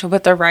potential,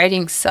 but the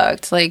writing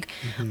sucked.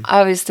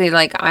 Obviously,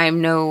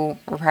 I'm no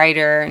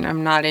writer, and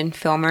I'm not in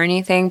film or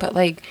anything, but,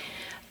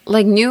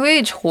 New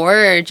Age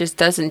horror just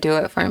doesn't do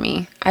it for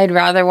me. I'd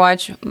rather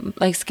watch,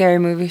 scary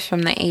movies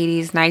from the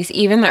 80s, 90s,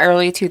 even the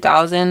early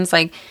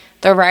 2000s.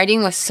 The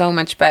writing was so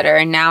much better,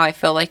 and now I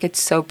feel like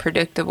it's so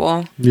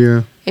predictable.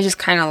 Yeah. It's just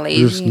kind of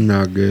lazy. It's just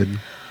not good.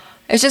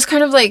 It's just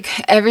kind of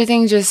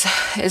everything just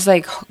is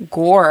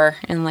gore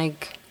and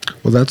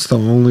Well, that's the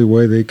only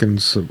way they can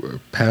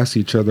pass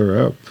each other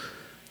up.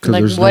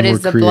 What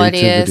is the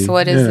bloodiest?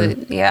 What is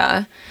it?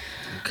 Yeah. I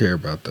don't care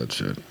about that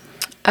shit.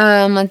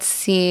 Let's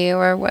see,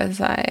 where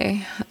was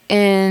I?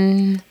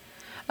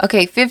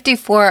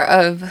 54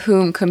 of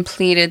whom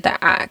completed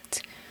the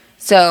act.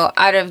 So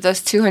out of those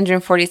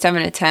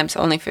 247 attempts,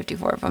 only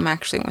 54 of them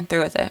actually went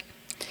through with it.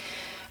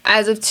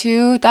 As of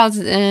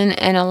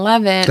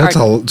 2011... That's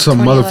how some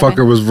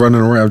motherfucker was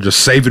running around just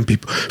saving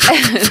people.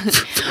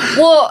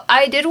 Well,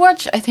 I did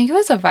watch, I think it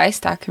was a Vice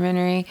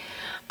documentary.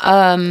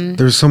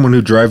 There's someone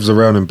who drives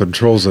around and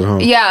patrols at home.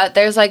 Yeah,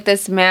 there's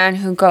this man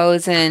who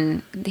goes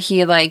and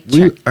he I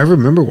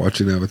remember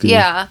watching that with you.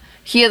 Yeah,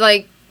 he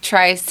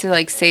tries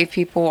to save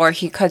people, or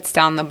he cuts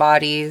down the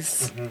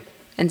bodies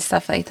and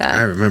stuff like that.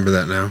 I remember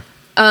that now.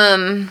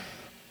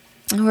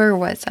 Where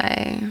was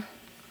I?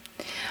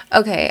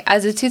 Okay,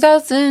 as of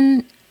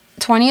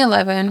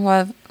 2011,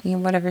 well,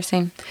 whatever,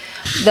 same.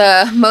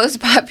 The most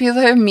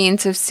popular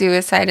means of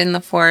suicide in the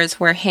forest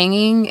were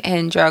hanging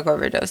and drug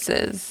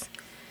overdoses.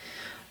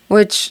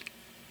 Which,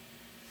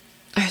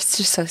 it's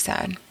just so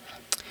sad.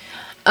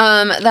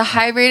 The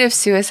high rate of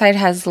suicide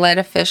has led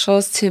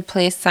officials to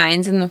place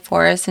signs in the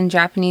forest in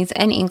Japanese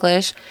and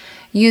English,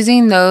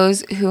 using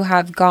those who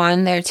have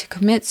gone there to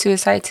commit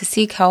suicide to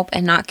seek help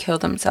and not kill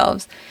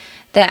themselves.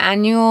 The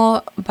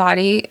annual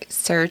body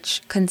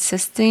search,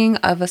 consisting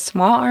of a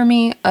small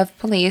army of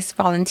police,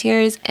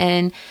 volunteers,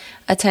 and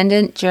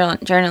attendant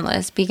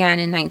journalists, began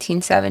in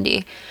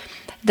 1970.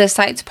 The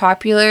site's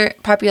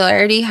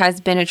popularity has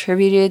been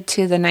attributed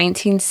to the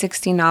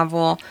 1960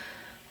 novel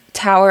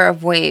Tower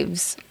of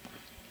Waves.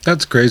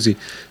 That's crazy.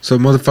 So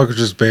motherfuckers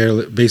just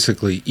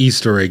basically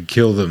Easter egg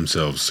kill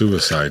themselves,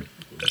 suicide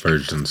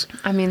versions.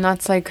 I mean,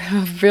 that's like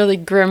a really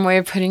grim way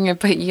of putting it,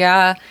 but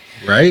yeah.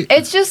 Right?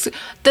 It's just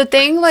the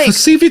thing, like... Let's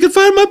see if you can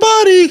find my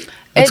body.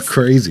 It's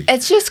crazy.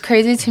 It's just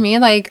crazy to me.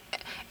 Like,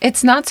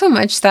 it's not so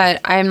much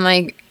that I'm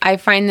like, I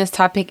find this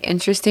topic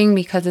interesting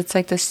because it's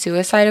like the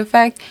suicide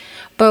effect.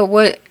 But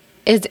what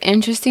is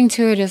interesting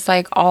to it is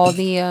like all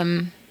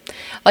the,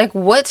 like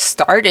what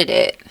started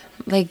it?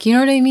 Like, you know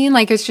what I mean?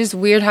 Like, it's just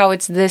weird how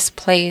it's this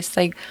place.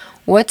 Like,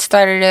 what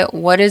started it?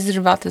 What is it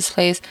about this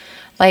place?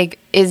 Like,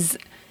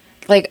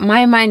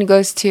 my mind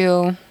goes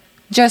to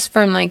just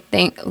from, like,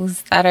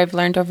 things that I've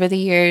learned over the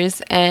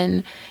years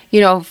and,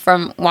 you know,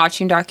 from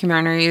watching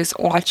documentaries,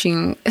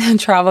 watching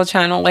Travel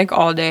Channel, like,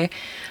 all day.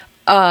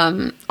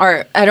 Or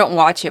I don't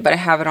watch it, but I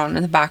have it on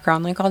in the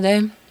background, like, all day.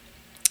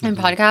 And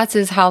podcasts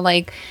is how,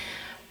 like,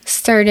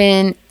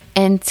 certain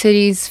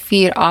entities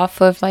feed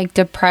off of, like,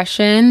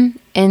 depression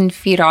and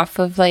feed off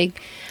of like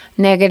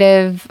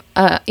negative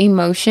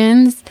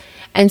emotions.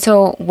 And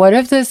so what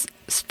if this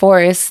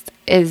forest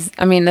is,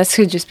 I mean, this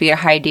could just be a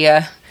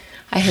idea.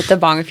 I hit the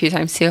bong a few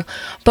times too.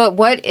 But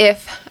what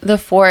if the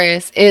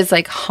forest is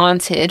like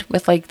haunted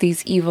with like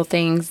these evil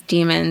things,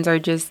 demons, or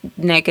just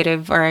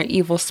negative or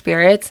evil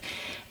spirits,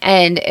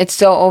 and it's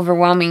so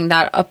overwhelming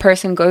that a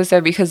person goes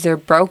there because they're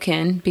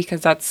broken,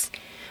 because that's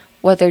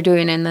what they're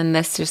doing, and then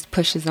this just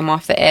pushes them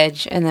off the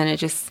edge, and then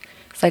it's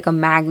like a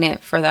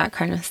magnet for that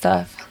kind of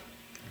stuff.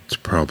 It's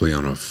probably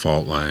on a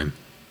fault line.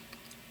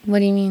 What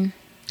do you mean?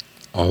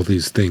 All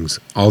these things,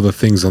 all the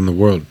things on the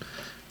world,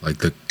 like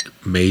the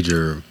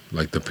major,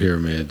 like the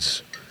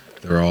pyramids,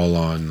 they're all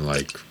on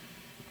like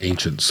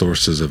ancient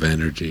sources of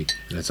energy,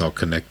 and it's all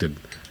connected,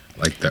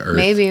 like the earth.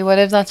 Maybe. What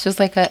if that's just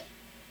like a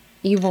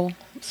evil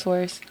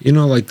source? You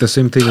know, like the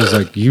same thing as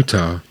like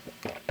Utah.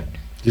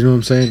 You know what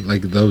I'm saying?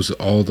 Like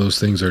all those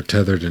things are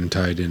tethered and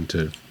tied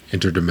into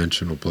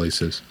interdimensional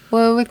places.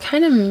 Well, it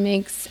kind of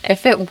makes,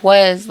 if it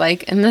was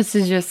like, and this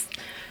is just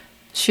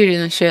shooting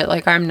the shit,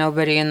 like I'm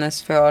nobody in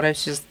this field,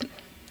 it's just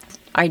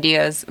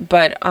ideas,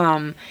 but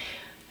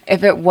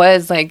if it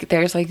was like,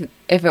 there's like,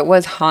 if it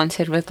was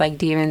haunted with like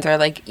demons or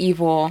like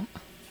evil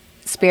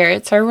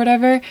spirits or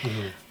whatever,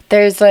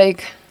 there's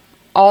like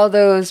all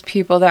those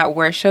people that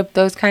worship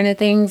those kind of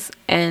things,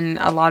 and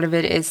a lot of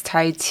it is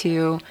tied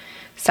to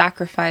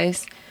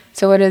sacrifice.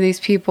 So what do these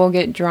people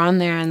get drawn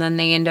there, and then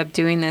they end up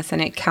doing this,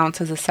 and it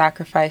counts as a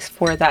sacrifice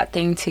for that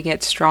thing to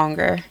get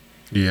stronger?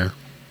 Yeah.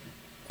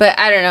 But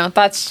I don't know.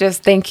 That's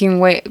just thinking.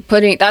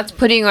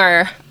 Putting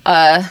our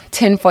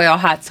tinfoil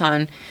hats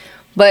on.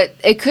 But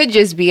it could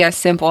just be as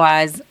simple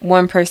as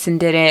one person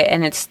did it,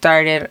 and it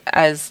started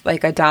as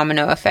like a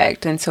domino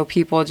effect, and so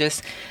people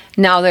just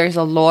now there's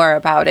a lore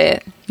about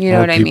it. You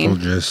know what I mean?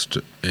 People just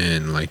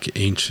in like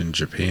ancient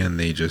Japan,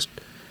 they just,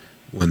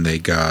 when they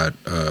got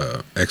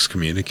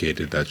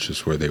excommunicated, that's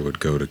just where they would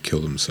go to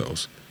kill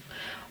themselves.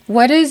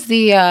 What is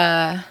the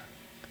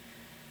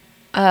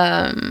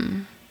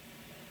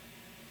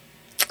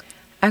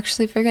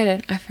actually forget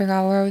it. I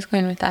forgot where I was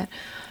going with that.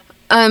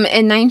 In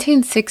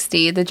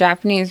 1960, the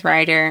Japanese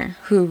writer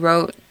who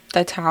wrote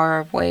The Tower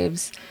of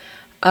Waves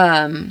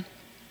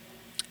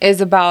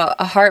is about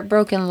a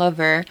heartbroken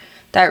lover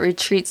that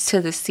retreats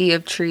to the sea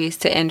of trees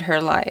to end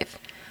her life.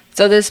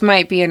 So this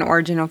might be an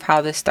origin of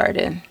how this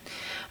started.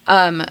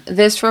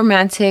 This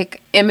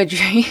romantic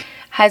imagery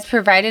has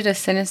provided a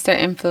sinister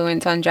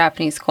influence on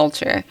Japanese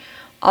culture.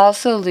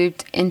 Also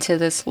looped into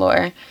this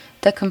lore,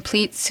 the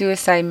Complete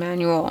Suicide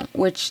Manual,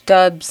 which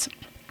dubs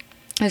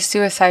a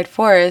suicide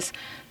forest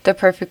the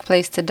perfect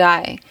place to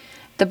die.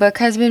 The book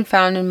has been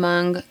found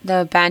among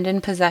the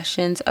abandoned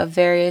possessions of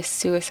various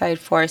suicide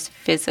forest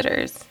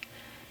visitors.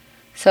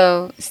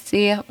 So,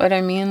 see what I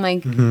mean?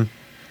 Like,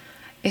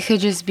 it could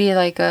just be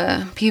like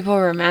people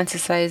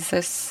romanticize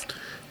this.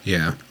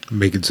 Yeah,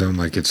 make it sound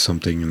like it's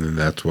something, and then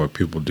that's why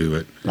people do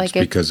it. Like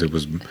it's because it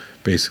was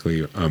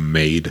basically a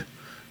made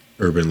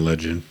urban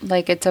legend.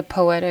 Like it's a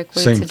poetic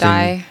way to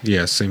die.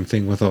 Yeah, same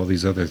thing with all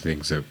these other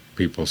things that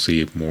people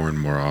see more and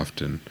more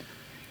often.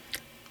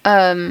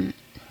 When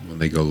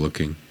they go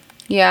looking.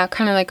 Yeah,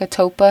 kind of like a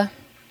topa.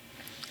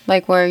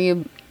 Like where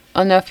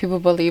enough people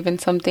believe in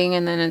something,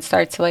 and then it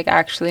starts to like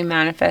actually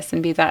manifest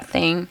and be that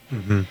thing.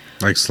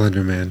 Like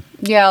Slender Man.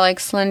 Yeah, like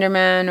Slender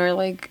Man, or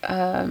like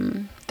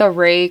the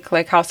Rake,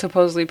 like how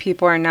supposedly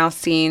people are now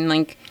seeing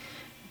like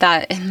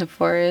that in the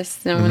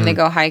forest and when they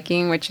go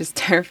hiking, which is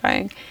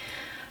terrifying.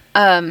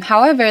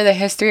 However, the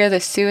history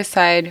of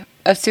suicide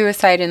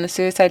in the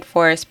suicide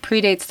forest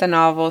predates the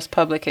novel's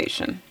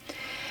publication.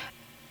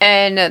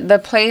 And the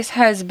place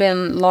has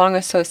been long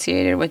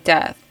associated with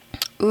death.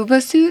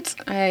 Ubasuits,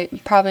 I'm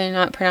probably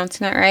not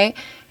pronouncing that right,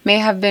 may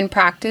have been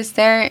practiced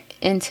there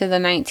into the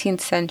 19th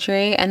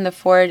century, and the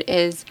fort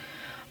is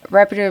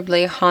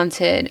reputably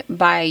haunted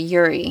by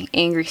Yuri,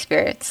 angry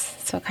spirits.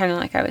 So kind of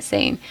like I was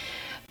saying,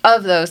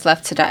 of those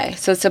left to die.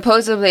 So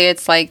supposedly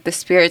it's like the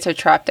spirits are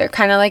trapped there,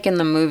 kind of like in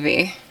the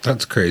movie.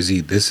 That's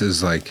crazy. This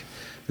is like,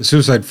 the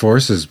Suicide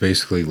Forest is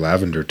basically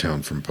Lavender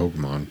Town from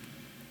Pokemon.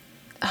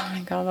 Oh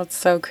my god, that's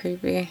so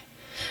creepy.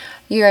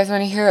 You guys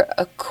want to hear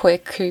a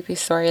quick creepy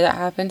story that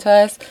happened to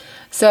us?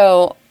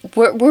 So,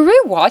 were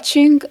we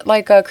watching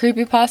like a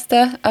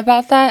creepypasta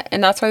about that,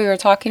 and that's why we were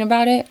talking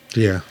about it?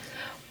 Yeah.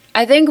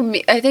 I think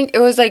it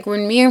was like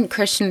when me and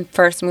Christian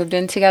first moved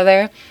in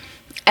together,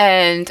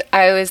 and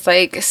I was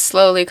like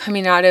slowly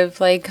coming out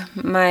of like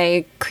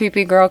my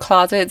creepy girl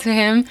closet to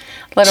him,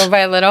 little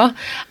by little.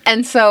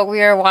 And so we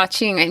were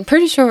watching, I'm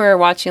pretty sure we were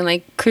watching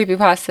like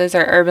creepypastas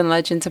or urban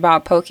legends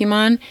about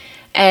Pokemon.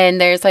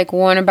 And there's like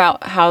one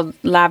about how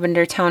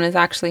Lavender Town is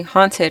actually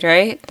haunted,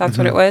 right? That's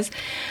what it was.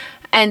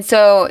 And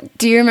so,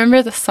 do you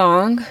remember the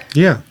song?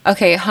 Yeah.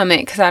 Okay, hum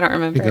it, because I don't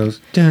remember. It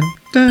goes dun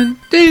dun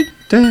dun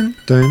dun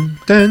dun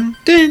dun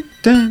dun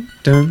dun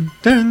dun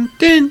dun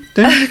dun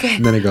dun. Okay.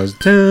 And then it goes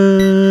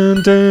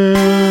dun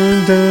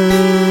dun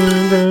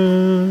dun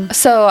dun.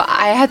 So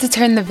I had to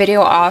turn the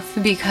video off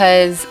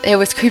because it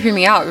was creeping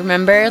me out,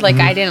 remember? Like,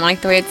 I didn't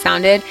like the way it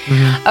sounded.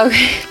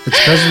 Okay. It's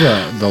because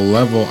of the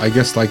level, I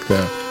guess, like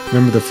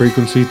remember the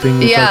frequency thing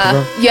we talked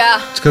about?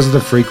 Yeah. It's because of the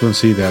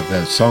frequency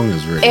that song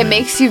is written. It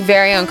makes you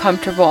very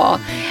uncomfortable.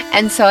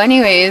 And so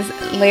anyways,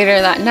 later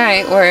that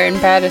night, we're in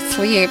bed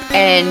asleep,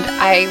 and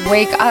I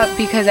wake up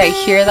because I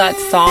hear that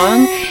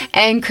song,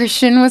 and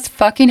Christian was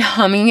fucking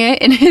humming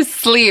it in his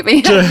sleep.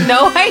 He had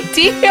no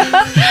idea.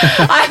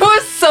 I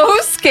was so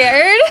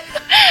scared.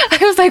 I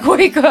was like,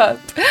 wake up.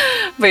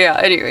 But yeah,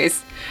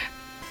 anyways.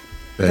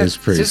 That is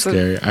pretty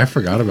scary. I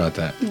forgot about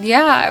that.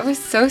 Yeah, I was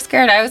so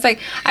scared. I was like,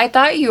 I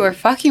thought you were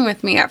fucking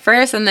with me at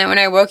first, and then when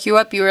I woke you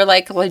up, you were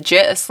like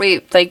legit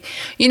asleep. Like,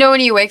 you know when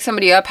you wake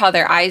somebody up, how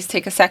their eyes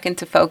take a second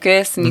to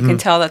focus, and you can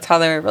tell that's how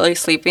they're really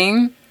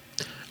sleeping?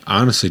 I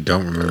honestly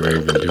don't remember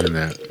even doing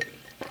that.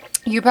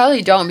 You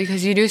probably don't,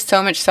 because you do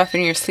so much stuff in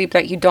your sleep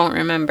that you don't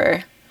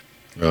remember.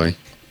 Really?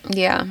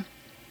 Yeah.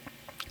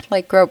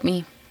 Like, grope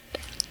me.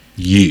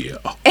 Yeah.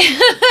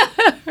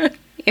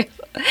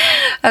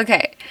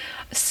 Okay.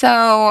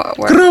 So,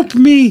 Grope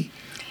me!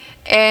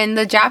 in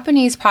the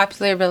Japanese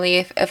popular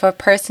belief, if a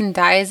person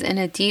dies in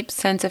a deep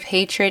sense of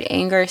hatred,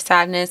 anger,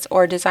 sadness,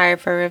 or desire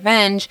for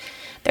revenge,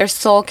 their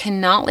soul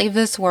cannot leave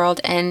this world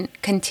and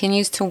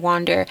continues to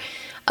wander,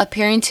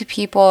 appearing to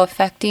people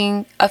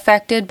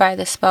affected by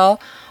the spell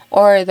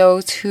or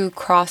those who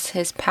cross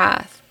his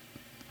path.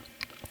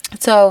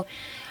 So,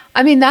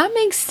 I mean, that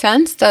makes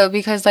sense, though,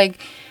 because, like,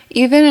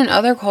 even in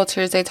other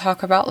cultures, they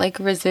talk about, like,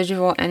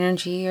 residual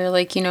energy or,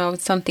 like, you know,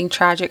 something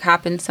tragic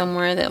happens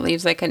somewhere that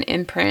leaves, like, an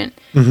imprint.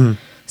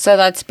 So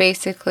that's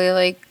basically,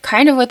 like,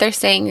 kind of what they're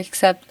saying,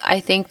 except I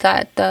think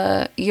that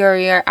the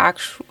Yuri are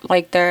actual,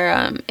 like,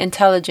 they're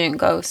intelligent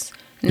ghosts,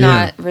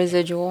 not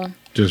residual.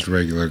 Just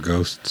regular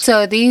ghosts.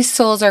 So these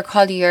souls are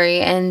called Yuri,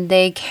 and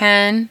they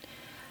can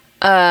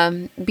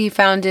be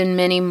found in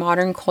many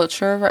modern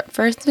cultural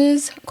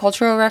references,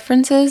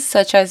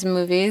 such as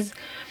movies.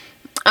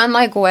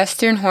 Unlike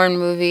Western horror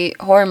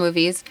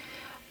movies,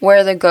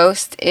 where the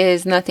ghost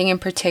is nothing in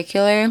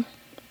particular,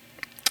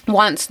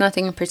 wants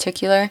nothing in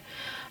particular.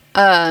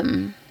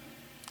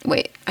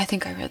 Wait, I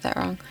think I read that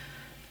wrong.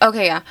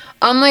 Okay, yeah.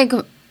 Unlike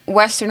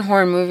Western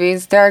horror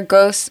movies, there are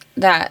ghosts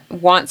that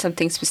want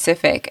something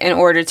specific in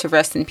order to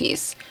rest in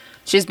peace.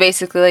 Which is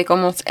basically like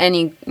almost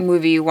any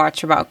movie you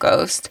watch about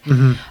ghosts.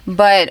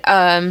 But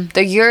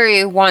the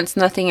Yuri wants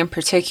nothing in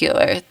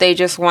particular. They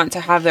just want to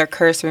have their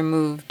curse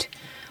removed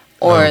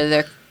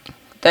or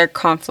their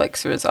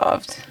conflicts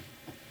resolved.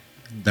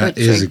 That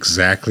is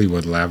exactly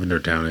what Lavender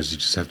Town is. You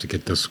just have to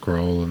get the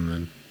scroll and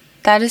then...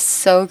 That is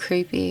so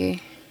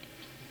creepy.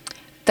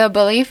 The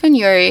belief in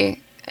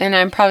Yuri, and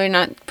I'm probably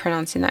not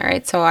pronouncing that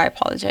right, so I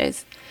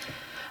apologize,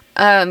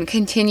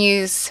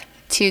 continues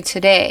to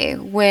today.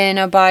 When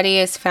a body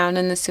is found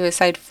in the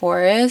suicide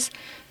forest,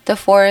 the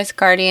forest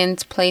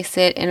guardians place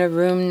it in a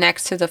room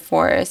next to the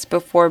forest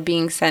before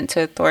being sent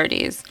to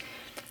authorities.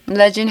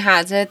 Legend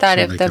has it that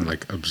so if they can,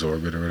 like,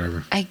 absorb it or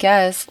whatever. I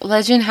guess.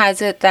 Legend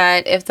has it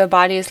that if the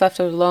body is left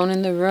alone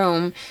in the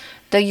room,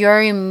 the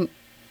Yuri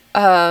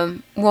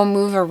will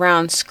move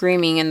around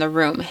screaming in the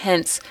room.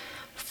 Hence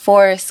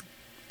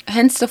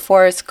the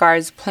forest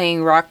guards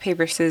playing rock,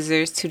 paper,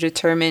 scissors to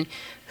determine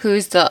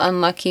who's the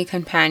unlucky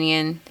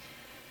companion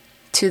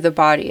to the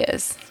body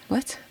is.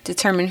 What?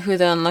 Determine who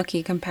the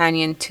unlucky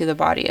companion to the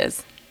body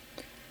is.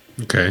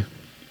 Okay.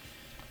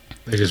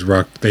 They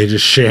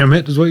just sham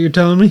it, is what you're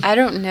telling me? I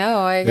don't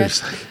know. I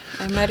guess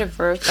I might have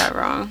wrote that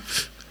wrong.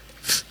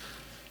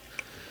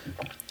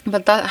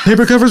 But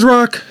paper covers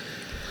rock.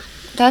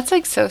 That's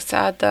like so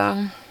sad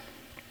though.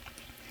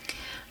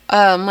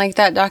 Like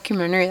that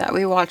documentary that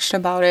we watched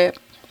about it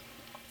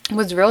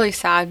was really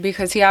sad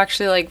because he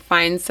actually like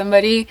finds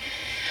somebody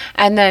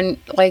and then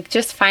like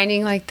just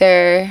finding like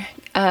their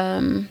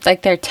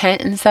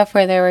tent and stuff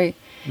where they were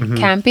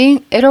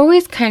camping. It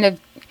always kind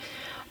of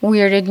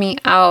weirded me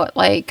out.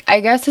 Like, I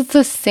guess it's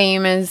the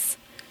same as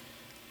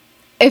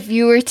if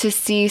you were to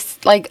see,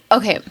 like,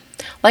 okay,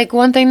 like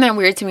one thing that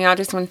weirds me out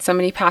is when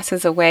somebody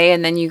passes away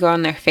and then you go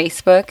on their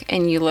Facebook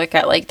and you look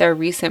at like their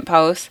recent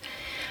posts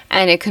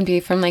and it can be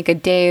from like a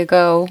day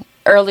ago,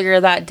 earlier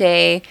that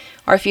day,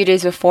 or a few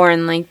days before,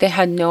 and like they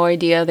had no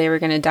idea they were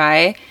going to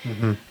die.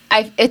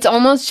 It's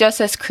almost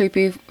just as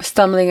creepy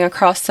stumbling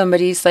across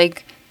somebody's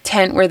like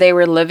tent where they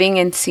were living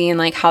and seeing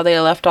like how they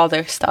left all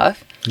their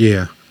stuff.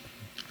 Yeah.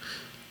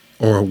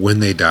 Or when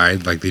they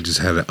died, like they just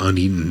had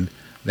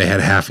they had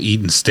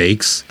half-eaten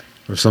steaks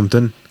or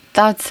something.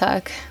 That'd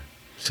suck.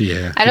 So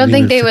yeah. I don't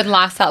think they would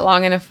last that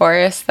long in a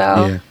forest,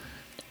 though. Yeah.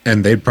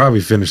 And they'd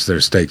probably finish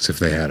their steaks if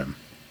they had them.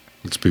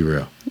 Let's be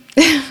real.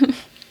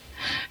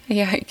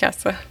 Yeah, I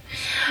guess so.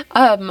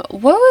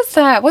 What was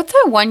that? What's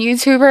that one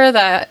YouTuber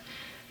that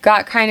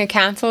got kind of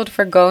canceled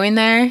for going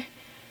there?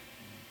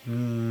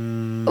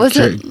 Was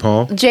Jake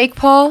Paul? Jake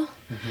Paul?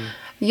 Mm-hmm.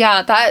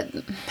 Yeah,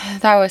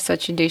 that was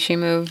such a douchey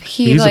move.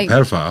 He's like, a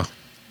pedophile.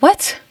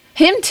 What?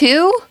 Him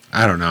too?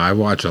 I don't know. I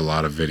watch a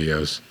lot of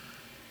videos.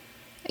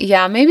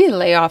 Yeah, maybe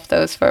lay off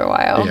those for a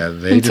while. Yeah,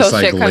 they just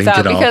like link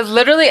it all. Because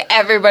literally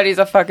everybody's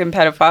a fucking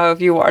pedophile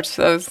if you watch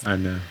those. I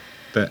know.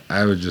 But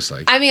I would just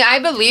like. I mean, I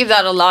believe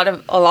that a lot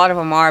of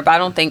them are, but I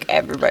don't think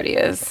everybody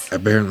is.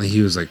 Apparently,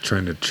 he was like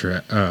trying to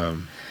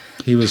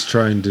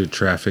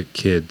traffic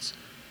kids.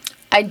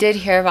 I did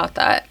hear about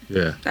that.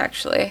 Yeah,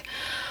 actually,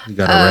 he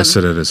got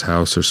arrested at his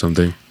house or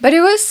something. But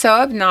it was so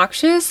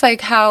obnoxious,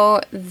 like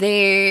how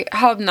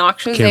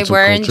obnoxious Cancel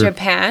they were culture. in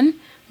Japan.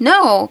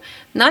 No,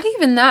 not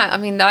even that. I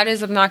mean, that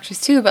is obnoxious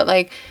too, but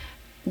like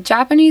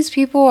Japanese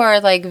people are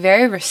like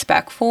very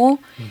respectful,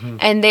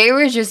 and they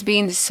were just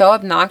being so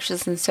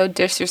obnoxious and so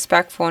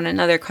disrespectful in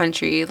another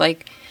country.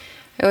 Like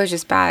it was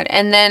just bad.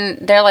 And then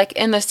they're like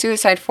in the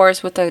suicide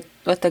forest with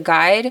the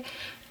guide,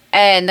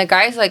 and the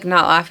guy's like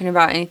not laughing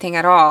about anything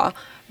at all,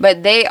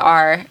 but they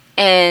are.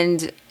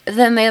 And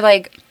then they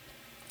like,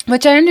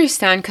 which I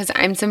understand because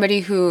I'm somebody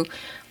who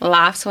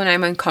laughs when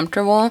I'm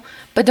uncomfortable,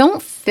 but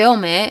don't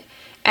film it.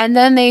 And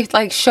then they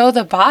like show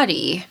the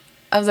body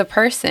of the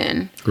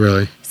person.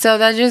 Really? So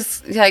that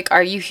just like,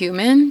 are you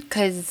human?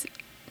 Because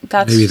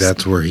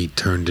that's where he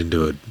turned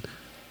into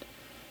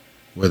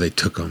where they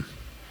took him.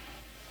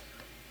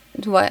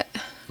 What?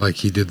 Like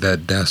he did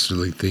that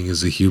dastardly thing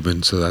as a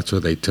human, so that's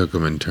where they took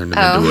him and turned him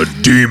into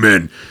a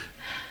demon.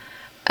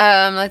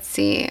 Let's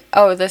see.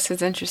 Oh, this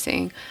is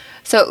interesting.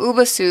 So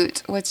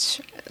Ubasut, which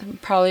I'm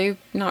probably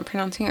not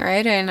pronouncing it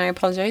right, and I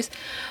apologize,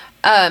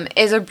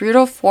 is a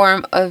brutal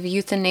form of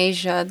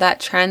euthanasia that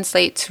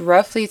translates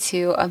roughly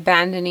to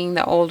abandoning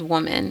the old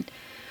woman.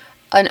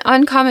 An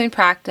uncommon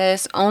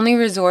practice only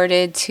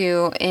resorted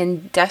to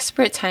in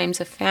desperate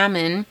times of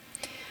famine,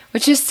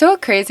 which is so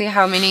crazy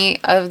how many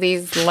of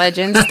these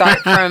legends start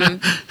from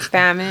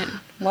famine.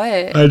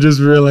 What? I just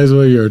realized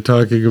what you were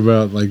talking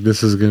about. Like,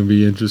 this is going to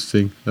be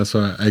interesting. That's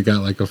why I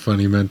got like a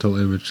funny mental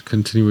image.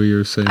 Continue what you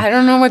were saying. I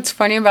don't know what's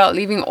funny about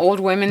leaving old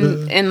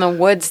women in the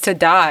woods to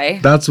die.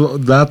 That's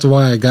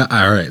why I got.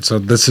 All right, so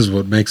this is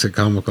what makes it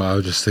comical. I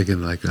was just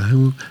thinking like,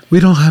 we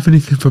don't have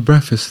anything for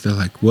breakfast. They're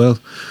like, well,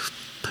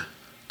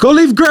 go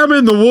leave Grandma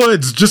in the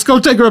woods. Just go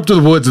take her up to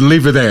the woods and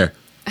leave her there.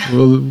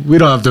 Well, we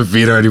don't have to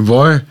feed her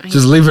anymore.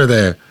 Just leave her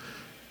there.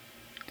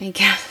 I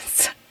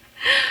guess.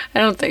 I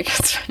don't think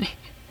it's funny.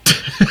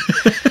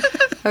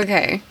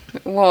 Okay,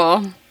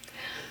 well,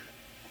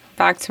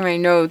 back to my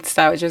notes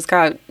that just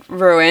got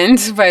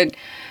ruined, but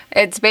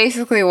it's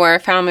basically where a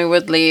family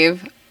would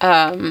leave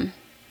to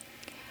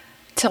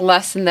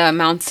lessen the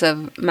amounts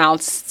of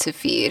mouths to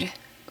feed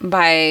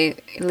by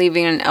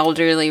leaving an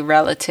elderly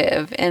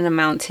relative in a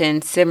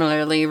mountain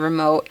similarly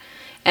remote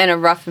and a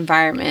rough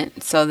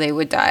environment, so they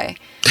would die.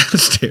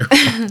 That's terrible.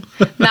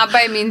 Not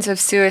by means of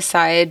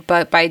suicide,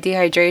 but by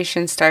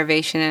dehydration,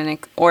 starvation,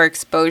 or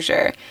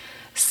exposure.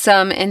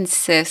 Some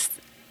insist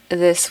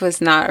this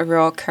was not a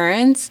real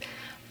occurrence,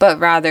 but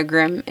rather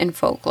grim in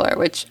folklore,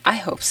 which I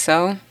hope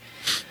so.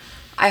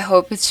 I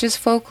hope it's just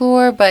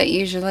folklore, but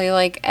usually,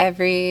 like,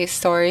 every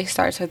story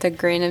starts with a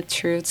grain of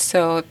truth,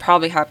 so it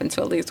probably happened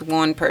to at least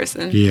one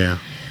person. Yeah.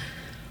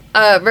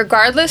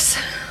 Regardless,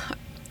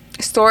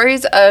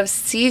 stories of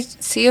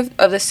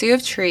the Sea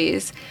of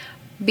Trees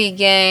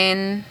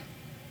begin...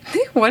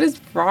 What is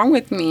wrong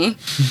with me?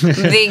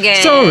 Begin.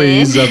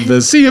 Stories of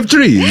the Sea of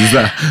Trees.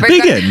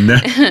 Begin.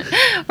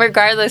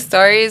 Regardless,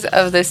 stories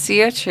of the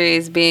Sea of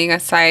Trees being a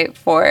site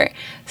for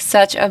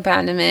such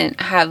abandonment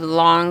have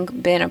long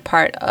been a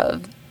part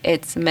of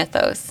its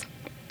mythos.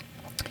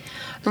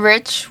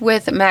 Rich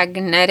with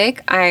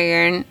magnetic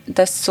iron,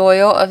 the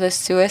soil of the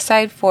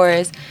suicide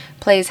forest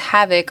plays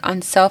havoc on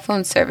cell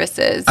phone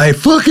services. I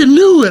fucking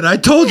knew it. I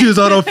told you it's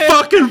on a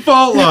fucking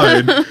fault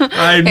line.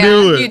 I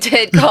knew it. You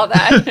did call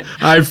that.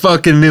 I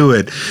fucking knew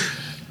it.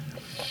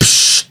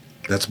 Psh,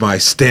 that's my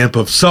stamp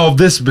of solve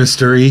this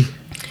mystery.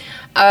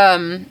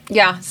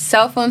 Yeah,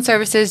 cell phone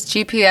services,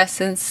 GPS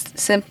and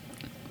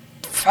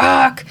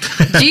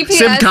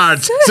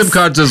GPS. SIM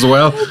cards as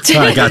well.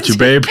 I got you,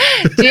 babe.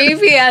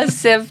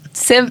 GPS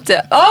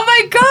symptom. Oh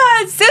my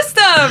God,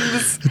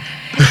 systems,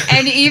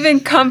 and even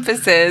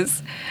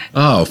compasses.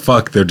 Oh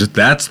fuck!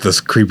 That's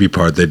the creepy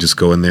part. They just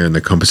go in there and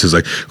the compass is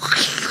like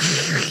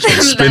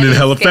spinning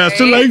hella fast.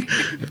 And like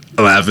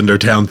Lavender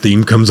Town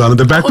theme comes on in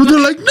the background.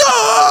 They're like,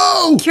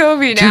 no, kill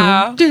me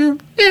now.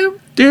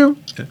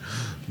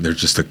 There's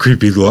just a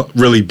creepy,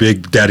 really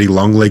big daddy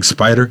long leg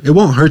spider. It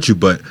won't hurt you,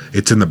 but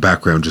it's in the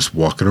background just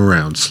walking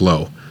around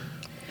slow.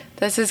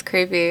 This is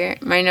creepy.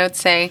 My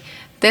notes say,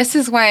 this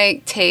is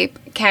why tape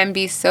can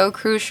be so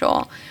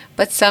crucial,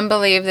 but some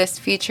believe this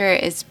feature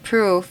is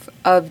proof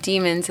of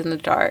demons in the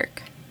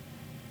dark.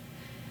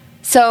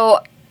 So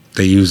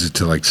they use it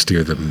to like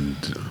steer them.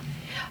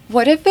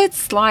 What if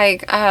it's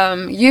like,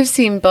 you've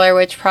seen Blair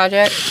Witch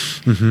Project?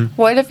 Mm-hmm.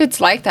 What if it's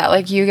like that?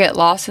 Like you get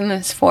lost in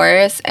this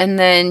forest and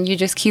then you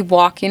just keep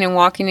walking and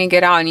walking to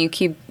get out and you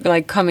keep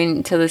like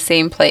coming to the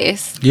same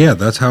place. Yeah,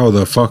 that's how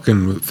the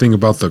fucking thing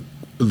about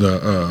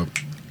the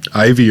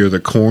ivy or the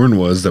corn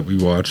was that we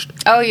watched.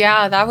 Oh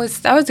yeah, that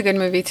was a good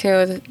movie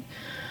too.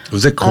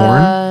 Was it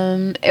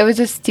Corn? It was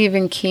a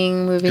Stephen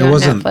King movie on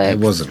Netflix. It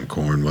wasn't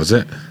Corn, was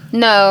it?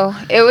 No,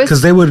 it was...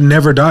 Because they would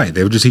never die.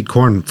 They would just eat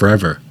corn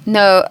forever.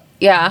 No,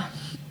 yeah.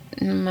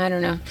 I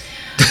don't know.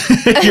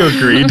 You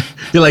agreed?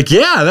 You're like,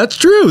 yeah, that's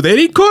true. They'd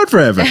eat corn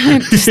forever.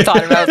 Just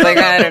thought about it. I was like,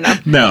 I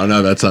don't know.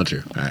 No, that's not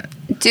true. All right.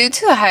 Due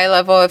to the high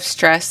level of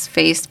stress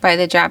faced by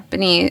the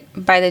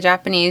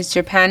Japanese,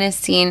 Japan is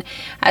seen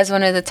as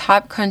one of the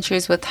top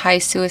countries with high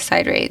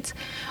suicide rates.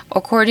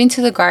 According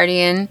to The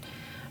Guardian,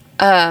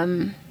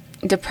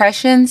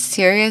 depression,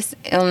 serious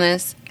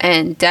illness,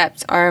 and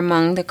debt are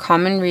among the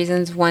common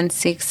reasons one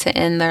seeks to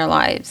end their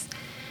lives.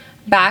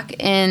 Back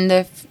in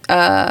the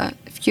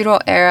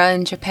feudal era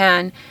in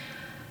Japan,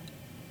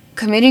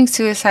 committing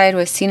suicide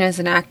was seen as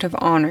an act of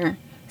honor.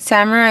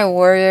 Samurai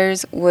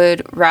warriors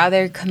would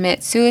rather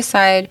commit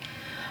suicide,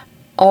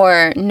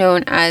 or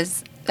known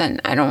as, and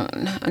I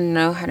don't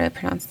know how to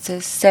pronounce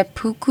this,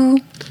 seppuku.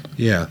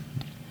 Yeah.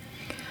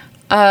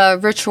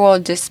 Ritual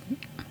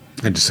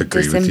I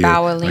disagree with you.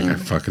 Like I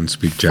fucking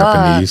speak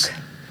Japanese. Fuck.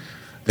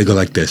 They go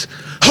like this.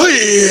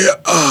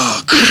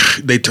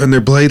 They turn their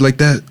blade like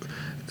that,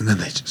 and then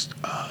they just.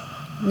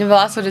 No,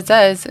 but that's what it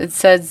says. It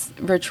says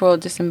ritual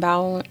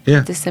disemboweling.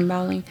 Yeah.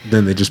 Disemboweling.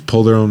 Then they just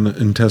pull their own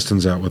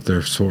intestines out with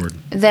their sword.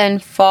 Then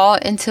fall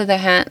into the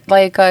hand,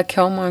 like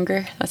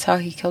Killmonger. That's how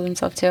he killed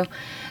himself too.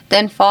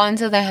 Then fall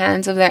into the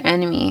hands of their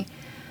enemy.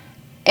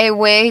 A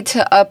way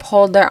to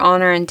uphold their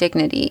honor and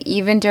dignity.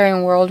 Even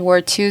during World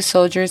War II,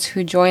 soldiers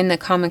who joined the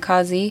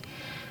kamikaze,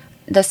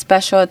 the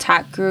special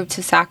attack group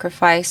to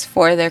sacrifice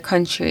for their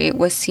country,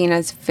 was seen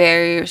as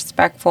very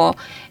respectful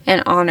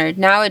and honored.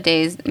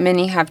 Nowadays,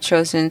 many have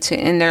chosen to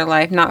end their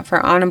life not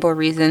for honorable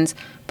reasons,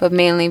 but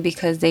mainly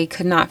because they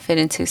could not fit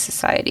into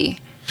society.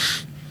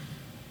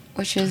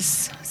 Which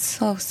is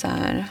so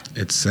sad.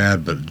 It's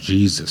sad, but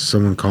Jesus,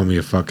 someone call me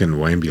a fucking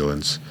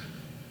ambulance.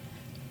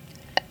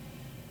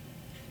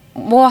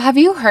 Well, have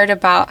you heard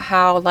about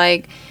how,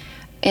 like,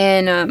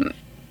 in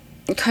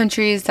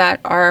countries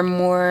that are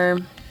more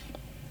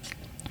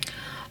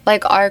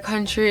like our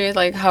country,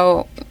 like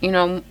how, you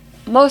know,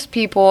 most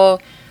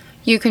people,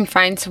 you can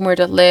find somewhere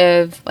to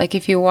live, like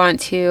if you want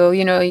to,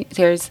 you know,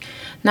 there's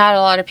not a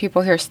lot of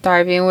people here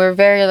starving. We're a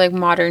very, like,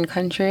 modern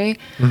country.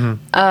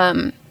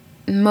 Mm-hmm.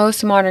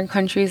 Most modern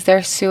countries,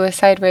 their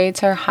suicide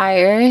rates are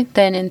higher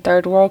than in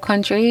third world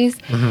countries.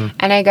 Mm-hmm.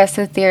 And I guess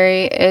the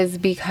theory is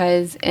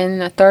because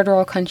in a third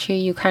world country,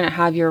 you kind of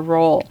have your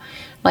role.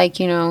 Like,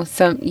 you know,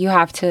 you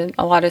have to,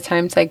 a lot of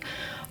times, like,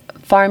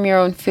 farm your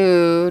own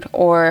food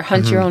or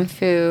hunt your own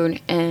food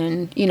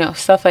and, you know,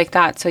 stuff like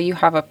that. So you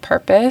have a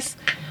purpose.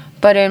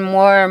 But in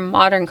more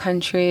modern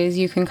countries,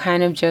 you can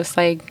kind of just,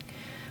 like,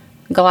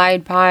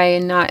 glide by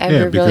and not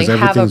ever really have a purpose.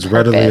 Yeah, because everything's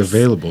readily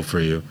available for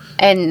you.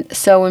 And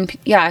so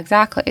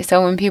exactly.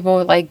 So when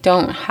people, like,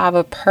 don't have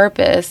a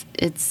purpose,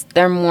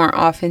 they're more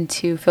often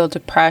to feel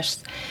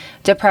depressed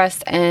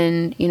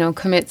and, you know,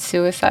 commit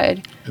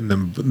suicide. And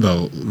then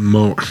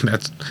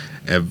that's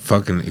a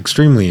fucking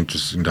extremely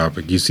interesting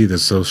topic. You see the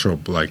social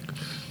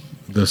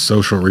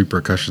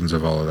repercussions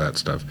of all of that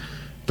stuff.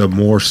 The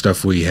more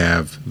stuff we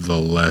have, the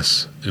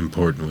less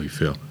important we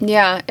feel.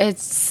 Yeah,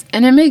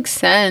 and it makes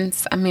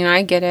sense. I mean,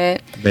 I get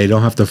it. They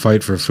don't have to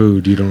fight for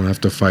food. You don't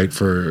have to fight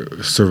for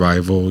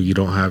survival. You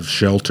don't have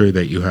shelter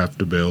that you have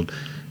to build.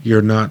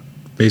 You're not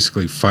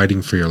basically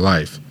fighting for your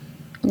life.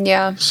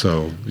 Yeah.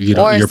 So you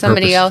don't. Or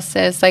somebody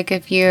else's. Like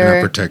if you're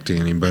not protecting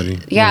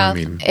anybody. Yeah.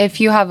 You know what I mean? If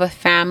you have a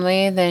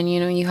family, then you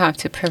know you have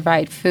to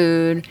provide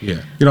food.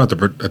 Yeah. You don't have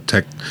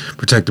to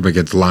protect them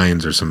against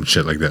lions or some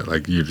shit like that.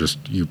 Like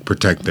you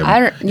protect them.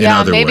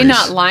 Maybe ways.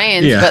 not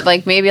lions, but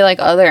like maybe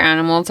like other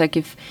animals. Like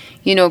if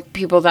you know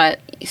people that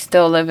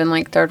still live in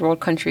like third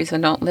world countries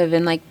and don't live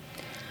in like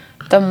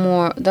the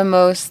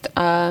most.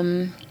 I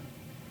know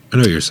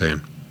what you're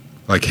saying.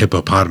 Like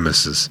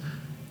hippopotamuses.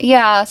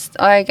 Yeah,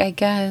 I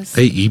guess.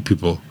 They eat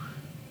people.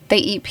 They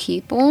eat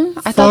people?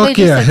 I thought they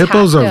just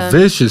hippos are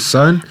vicious,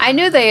 son. I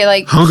knew they,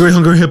 like...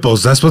 Hungry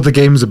hippos. That's what the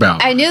game's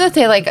about. I knew that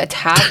they, like,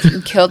 attacked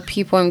and killed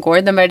people and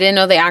gored them, but I didn't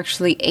know they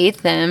actually ate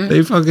them.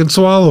 They fucking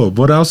swallow them.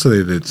 What else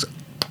do they do?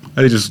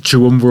 They just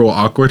chew them real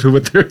awkward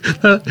with their...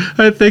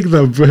 I think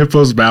the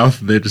hippo's mouth,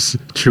 they're just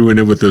chewing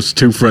it with those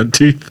two front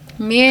teeth.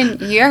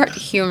 Your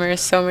humor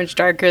is so much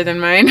darker than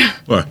mine.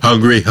 Or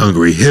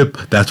hungry hip.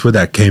 That's where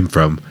that came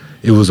from.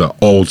 It was an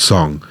old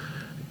song,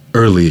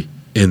 early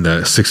in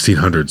the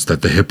 1600s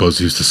that the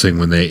hippos used to sing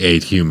when they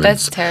ate humans.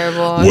 That's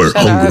terrible. We're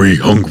Shut hungry, up.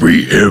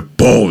 hungry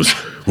hippos.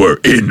 We're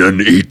in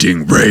an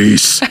eating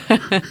race.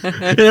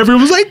 And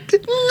everyone was like,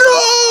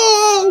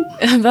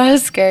 no! That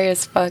is scary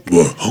as fuck.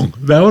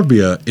 That would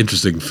be an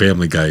interesting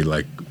Family Guy,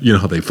 like, you know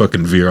how they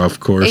fucking veer off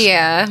course?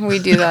 Yeah, we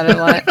do that a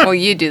lot. Well,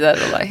 you do that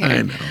a lot here.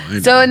 I know.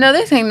 So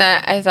another thing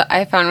that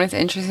I found was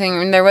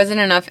interesting, and there wasn't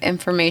enough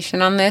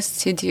information on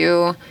this to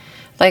do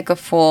like a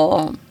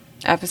full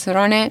episode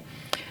on it.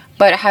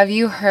 But have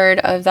you heard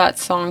of that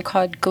song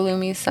called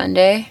Gloomy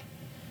Sunday?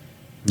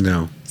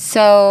 No.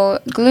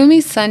 So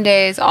Gloomy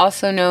Sunday is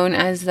also known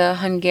as the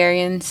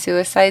Hungarian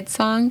suicide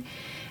song,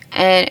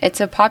 and it's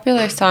a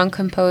popular song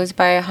composed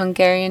by a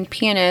Hungarian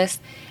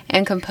pianist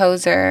and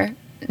composer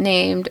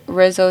named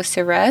Rizzo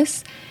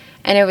Sires,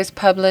 and it was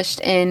published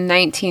in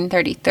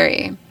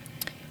 1933.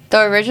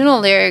 The original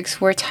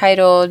lyrics were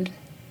titled,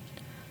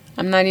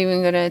 I'm not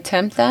even going to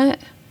attempt that,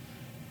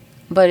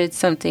 but it's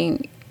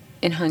something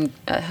in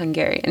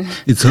Hungarian.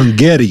 It's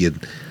Hungarian.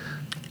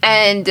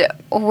 And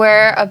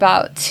we're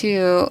about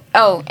to,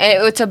 and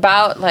it's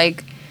about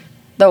like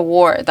the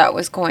war that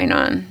was going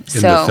on.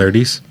 In the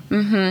 30s?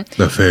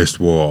 Mm-hmm. The First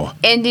War.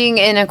 Ending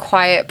in a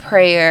quiet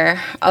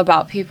prayer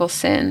about people's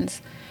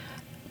sins.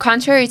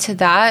 Contrary to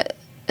that,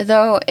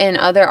 though, in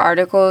other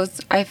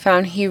articles, I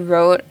found he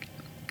wrote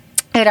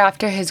it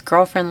after his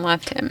girlfriend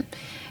left him.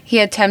 He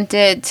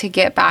attempted to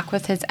get back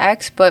with his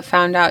ex, but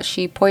found out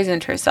she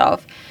poisoned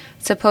herself.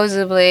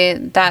 Supposedly,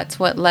 that's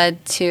what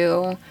led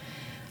to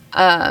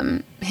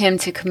him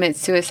to commit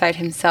suicide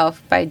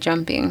himself by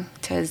jumping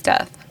to his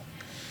death.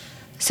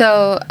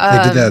 So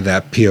they did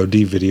that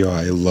POD video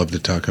I love to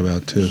talk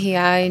about, too.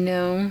 Yeah, I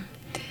know.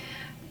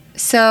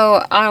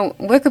 So on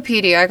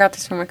Wikipedia, I got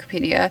this from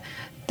Wikipedia,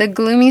 the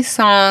Gloomy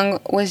song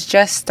was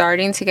just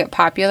starting to get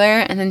popular,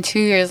 and then 2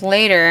 years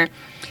later,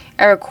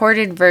 a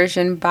recorded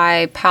version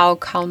by Paul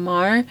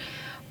Kalmar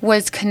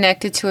was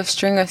connected to a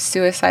string of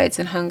suicides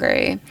in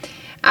Hungary.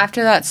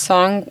 After that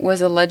song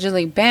was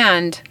allegedly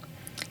banned,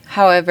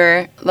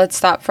 however, let's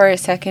stop for a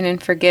second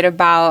and forget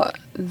about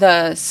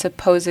the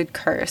supposed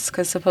curse,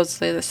 because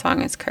supposedly the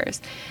song is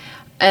cursed,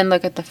 and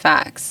look at the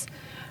facts.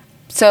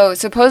 So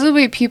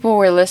supposedly people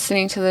were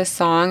listening to this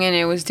song and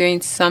it was doing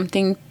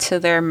something to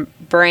their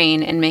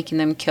brain and making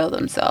them kill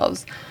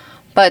themselves.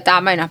 But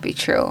that might not be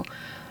true.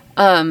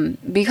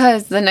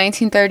 Because the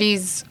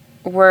 1930s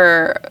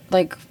were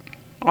like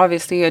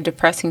obviously a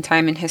depressing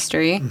time in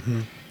history.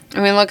 Mm-hmm. I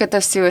mean, look at the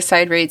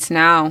suicide rates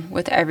now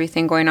with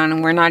everything going on,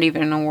 and we're not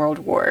even in a world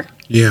war.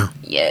 Yeah.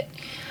 Yet.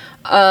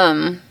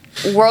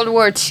 World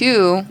War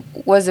II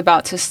was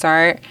about to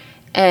start,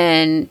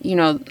 and, you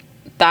know,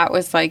 that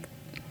was like,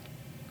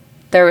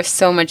 there was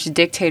so much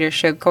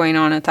dictatorship going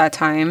on at that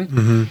time.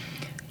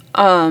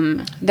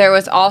 Mm-hmm. There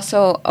was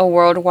also a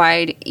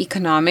worldwide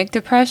economic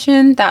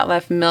depression that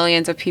left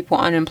millions of people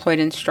unemployed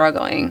and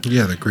struggling.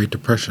 Yeah, the Great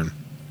Depression.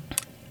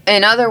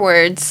 In other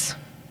words,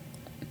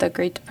 the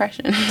Great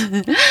Depression.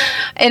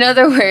 In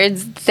other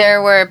words,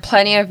 there were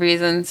plenty of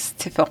reasons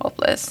to feel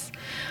hopeless.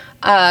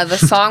 The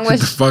song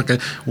was... Fucking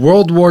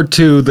World War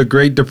II, the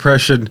Great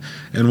Depression,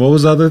 and what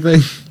was the other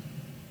thing?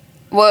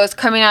 Well, it was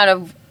coming out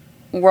of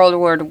World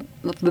War...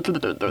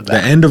 The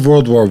end of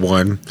World War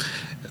I,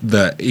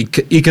 the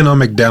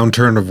economic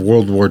downturn of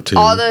World War II.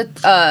 All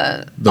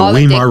the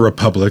Weimar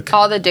Republic.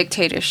 All the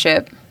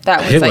dictatorship.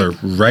 That was Hitler, like,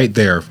 right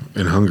there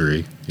in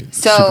Hungary.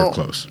 So, super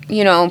close.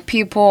 You know,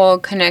 people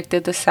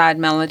connected the sad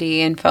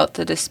melody and felt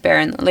the despair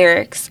in the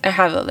lyrics. I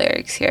have the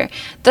lyrics here.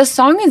 The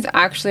song is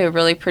actually a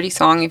really pretty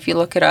song. If you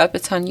look it up,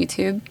 it's on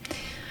YouTube.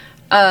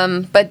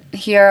 But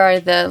here are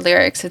the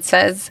lyrics. It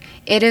says,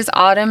 "It is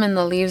autumn and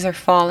the leaves are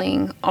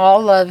falling.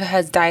 All love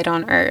has died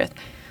on earth.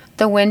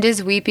 The wind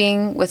is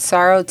weeping with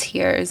sorrow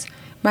tears.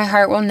 My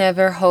heart will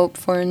never hope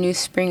for a new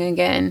spring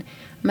again.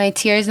 My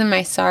tears and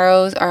my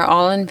sorrows are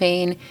all in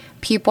vain.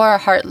 People are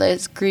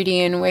heartless,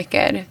 greedy, and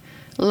wicked.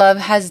 Love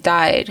has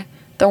died.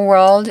 The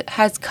world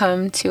has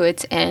come to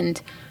its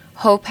end.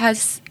 Hope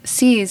has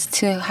ceased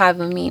to have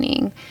a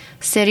meaning.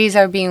 Cities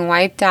are being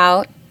wiped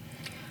out.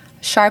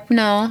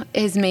 Shrapnel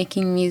is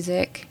making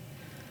music.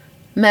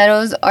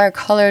 Meadows are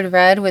colored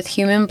red with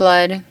human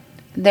blood.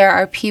 There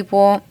are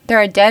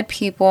dead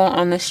people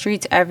on the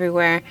streets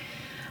everywhere.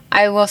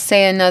 I will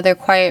say another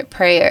quiet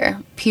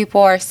prayer.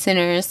 People are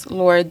sinners.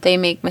 Lord, they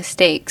make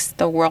mistakes.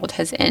 The world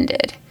has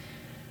ended."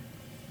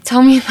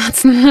 Tell me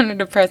that's not a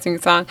depressing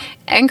song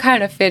and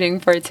kind of fitting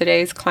for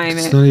today's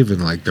climate. It's not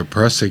even like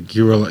depressing.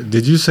 You were like,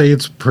 did you say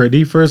it's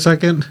pretty for a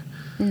second?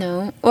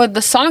 No. Well,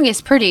 the song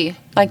is pretty.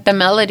 Like the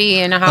melody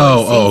and how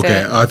he sings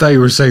okay. it. I thought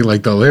you were saying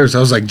like the lyrics. I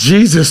was like,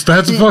 Jesus,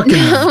 that's fucking...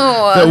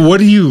 No. What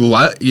do you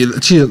like?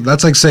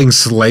 That's like saying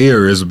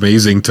Slayer is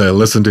amazing to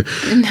listen to.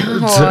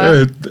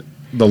 No.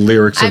 The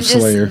lyrics of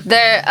Slayer.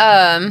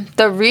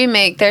 The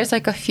remake, there's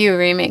like a few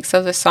remakes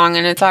of the song,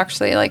 and it's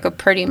actually like a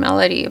pretty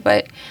melody,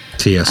 but...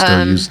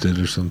 Tiesto used it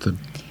or something.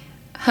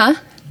 Huh?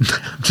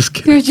 I'm just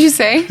Who kidding. did you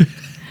say?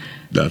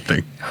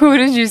 Nothing. Who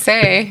did you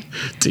say?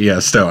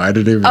 Tiesto. I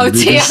didn't even Oh, need to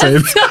say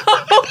Tiesto.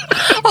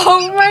 that.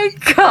 Oh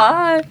my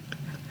God.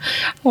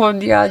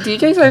 Well, yeah,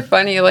 DJs are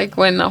funny. Like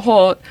when the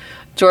whole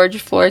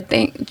George Floyd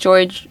thing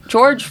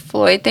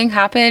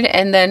happened,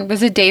 and then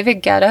was it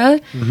David Guetta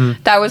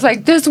that was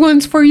like, "This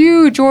one's for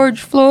you, George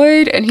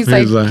Floyd," and he's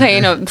like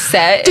playing a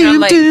set, and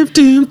I'm like,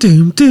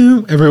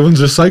 everyone's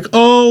just like,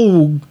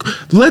 "Oh,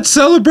 let's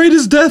celebrate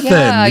his death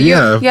then." You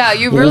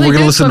really we're gonna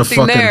did listen to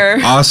something fucking there.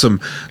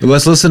 awesome.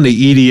 Let's listen to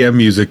EDM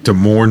music to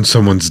mourn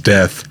someone's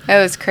death.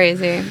 That was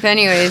crazy. But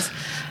anyways,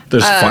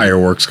 there's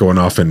fireworks going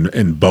off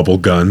and bubble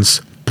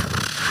guns.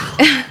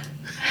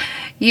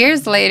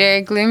 Years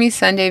later, Gloomy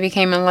Sunday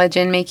became a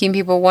legend, making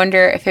people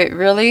wonder if it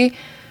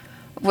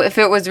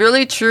was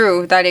really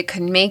true that it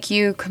could make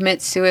you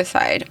commit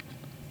suicide.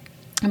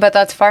 But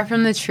that's far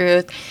from the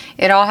truth.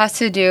 It all has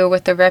to do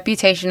with the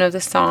reputation of the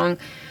song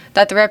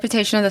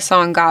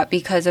got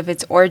because of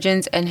its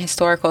origins and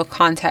historical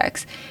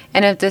context.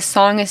 And if this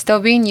song is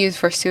still being used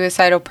for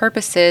suicidal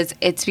purposes,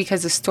 it's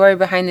because the story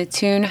behind the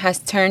tune has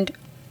turned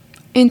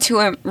into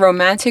a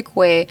romantic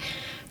way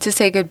to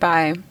say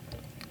goodbye.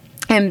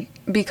 And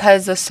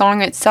because the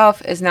song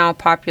itself is now a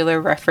popular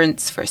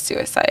reference for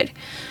suicide.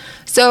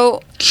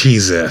 So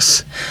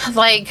Jesus.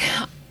 Like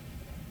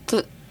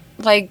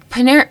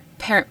Panera.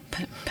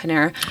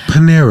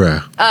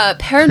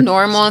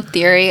 Paranormal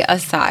theory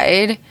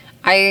aside,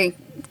 I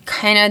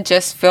kind of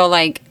just feel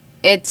like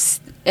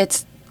it's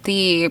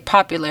the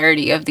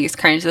popularity of these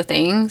kinds of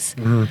things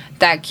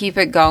that keep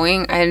it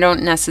going. I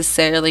don't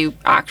necessarily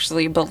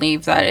actually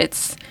believe that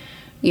it's,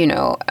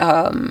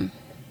 an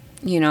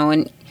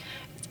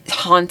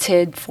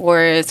haunted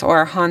forest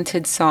or a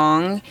haunted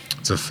song.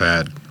 It's a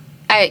fad.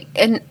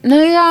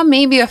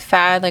 Maybe a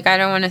fad. Like, I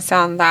don't want to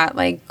sound that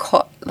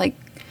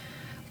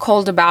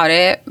cold about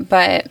it,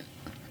 but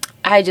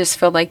I just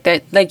feel like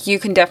that, like, you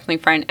can definitely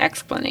find an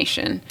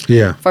explanation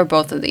for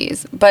both of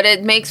these. But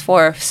it makes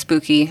for a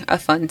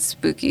fun,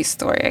 spooky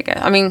story, I guess.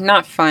 I mean,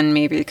 not fun,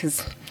 maybe,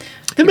 because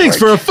it makes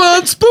for a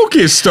fun,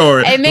 spooky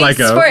story. It makes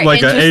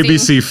like a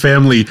ABC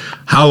Family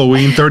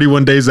Halloween,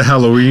 31 Days of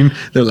Halloween.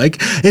 They're like,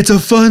 it's a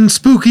fun,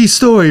 spooky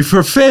story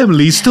for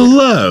families to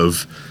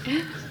love.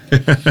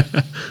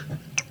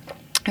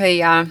 But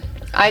yeah,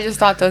 I just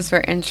thought those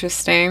were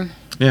interesting.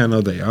 Yeah,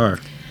 no, they are.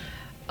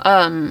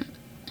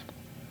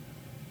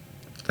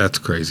 That's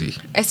crazy.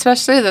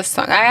 Especially this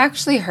song. I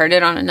actually heard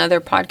it on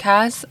another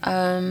podcast,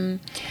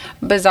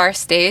 Bizarre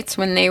States,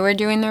 when they were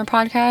doing their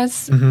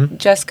podcast.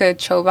 Jessica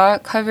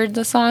Chobot covered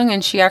the song,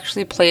 and she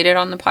actually played it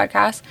on the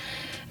podcast.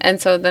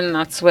 And so then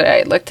that's what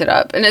I looked it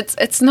up. And it's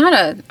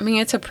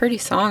a pretty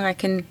song.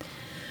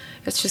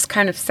 It's just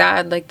kind of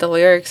sad. Like, the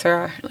lyrics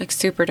are, like,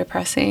 super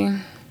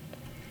depressing.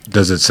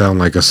 Does it sound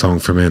like a song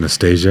from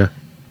Anastasia?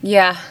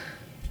 Yeah.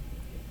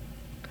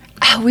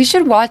 We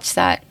should watch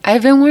that.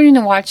 I've been wanting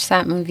to watch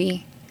that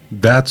movie.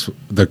 That's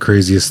the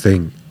craziest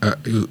thing.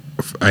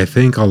 I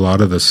think a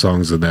lot of the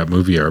songs in that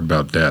movie are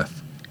about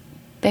death.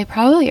 They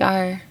probably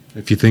are.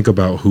 If you think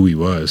about who he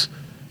was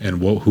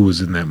and who was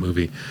in that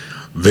movie.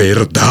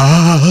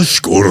 Verdad,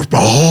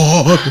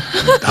 Skorban,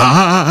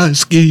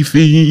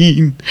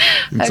 Taskifin.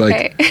 It's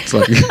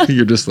like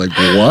you're just like,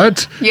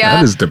 what? Yeah,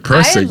 that is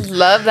depressing. I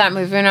love that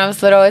movie when I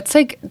was little. It's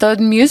like the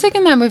music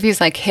in that movie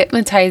is like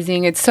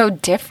hypnoptizing. It's so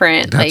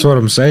different. That's what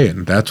I'm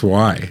saying. That's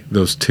why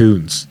those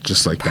tunes,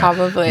 just like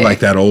probably that, like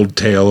that old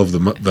tale of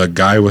the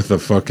guy with the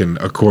fucking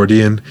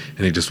accordion,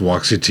 and he just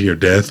walks you to your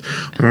death,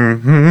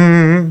 and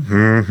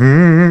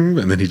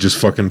then he just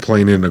fucking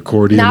playing an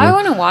accordion. Now I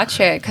want to watch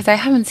it because I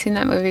haven't seen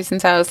that movie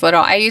since I was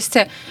little.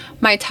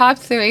 My top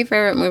 3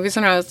 favorite movies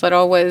when I was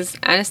little was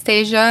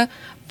Anastasia,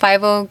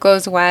 Fievel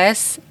Goes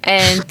West,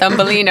 and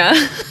Thumbelina.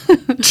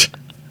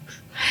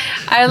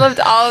 I loved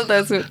all of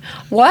those movies.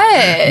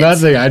 What?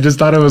 Nothing. I just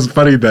thought it was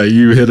funny that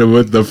you hit him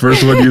with the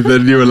first one.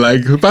 Then you were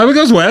like, Fievel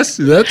Goes West.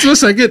 That's the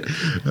second.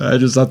 I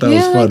just thought that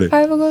was funny.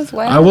 Fievel Goes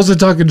West. I wasn't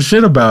talking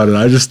shit about it.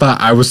 I just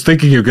thought, I was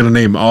thinking you're gonna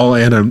name all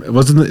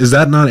is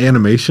that not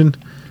animation?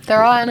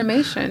 They're all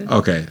animation.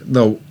 Okay.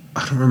 No,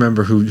 I don't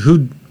remember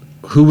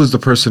who was the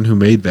person who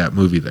made that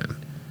movie then.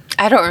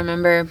 I don't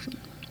remember.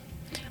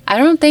 I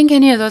don't think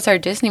any of those are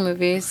Disney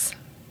movies.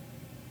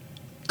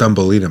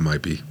 Thumbelina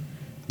might be.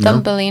 No?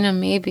 Thumbelina,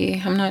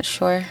 maybe. I'm not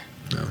sure.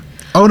 No.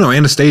 Oh, no,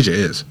 Anastasia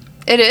is.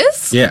 It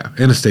is? Yeah,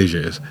 Anastasia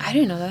is. I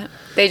didn't know that.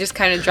 They just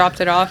kind of dropped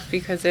it off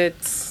because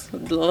it's a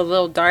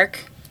little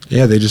dark.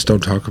 Yeah, they just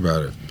don't talk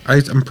about it.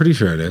 I'm pretty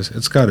sure it is.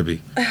 It's got to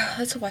be.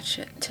 Let's watch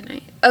it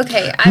tonight.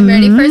 Okay, I'm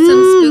ready for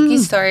some spooky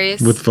stories.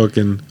 With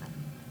fucking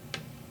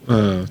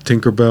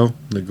Tinkerbell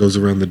that goes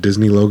around the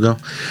Disney logo.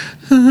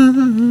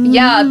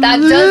 Yeah, that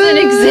doesn't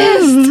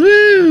exist.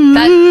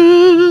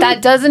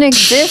 That doesn't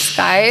exist,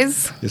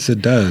 guys. Yes,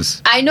 it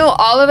does. I know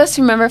all of us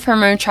remember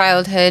from our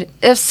childhood.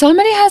 If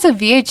somebody has a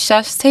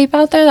VHS tape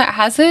out there that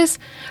has this,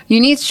 you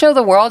need to show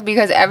the world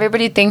because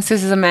everybody thinks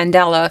this is a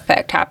Mandela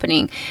effect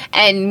happening.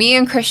 And me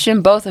and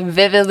Christian both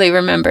vividly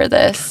remember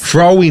this.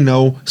 For all we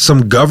know,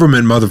 some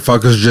government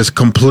motherfuckers just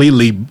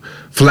completely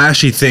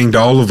flashy thinged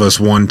all of us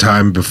one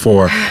time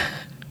before.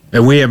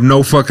 And we have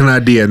no fucking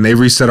idea, and they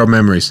reset our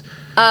memories.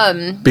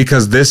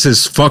 Because this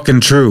is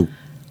fucking true.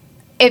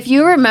 If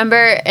you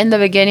remember in the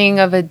beginning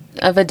of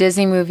a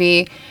Disney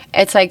movie,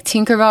 it's like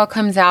Tinkerbell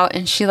comes out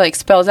and she like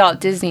spells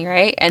out Disney,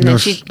 right? And then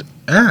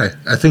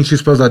I think she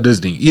spells out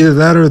Disney. Either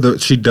that or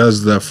she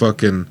does the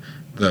fucking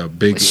the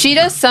big. She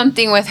does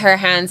something with her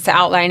hands to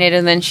outline it,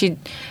 and then she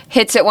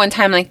hits it one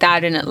time like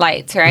that, and it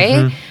lights, right?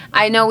 Mm-hmm.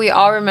 I know we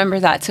all remember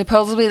that.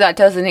 Supposedly that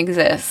doesn't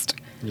exist.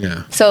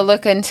 Yeah. So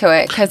look into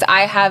it, because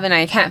I haven't.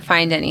 I can't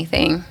find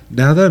anything.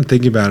 Now that I'm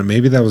thinking about it,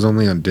 maybe that was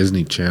only on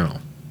Disney Channel.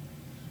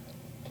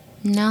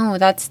 No,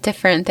 that's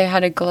different. They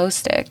had a glow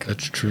stick.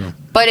 That's true.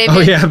 But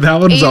that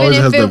one's always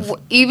has the.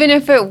 Even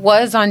if it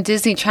was on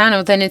Disney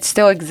Channel, then it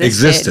still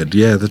existed.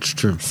 Yeah, that's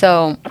true.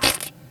 So,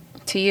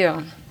 to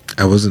you.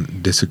 I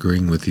wasn't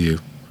disagreeing with you.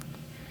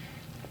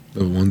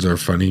 The ones are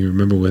funny.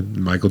 Remember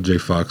when Michael J.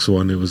 Fox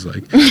one? It was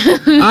like,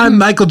 I'm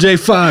Michael J.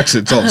 Fox.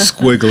 It's all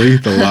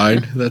squiggly, the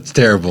line. That's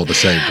terrible to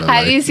say. But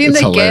have you seen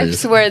the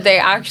GIFs where they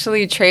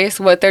actually trace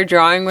what they're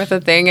drawing with a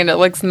thing and it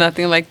looks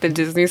nothing like the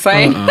Disney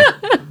sign?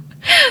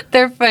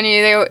 They're funny.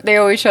 They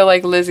always show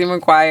like Lizzie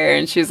McGuire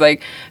and she's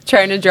like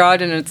trying to draw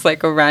it and it's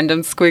like a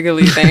random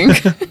squiggly thing.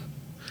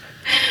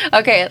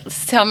 Okay,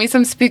 tell me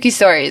some spooky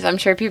stories. I'm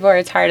sure people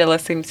are tired of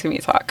listening to me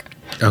talk.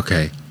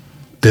 Okay.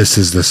 This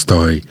is the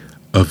story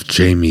of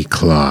Jamie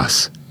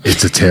Kloss.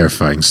 It's a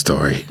terrifying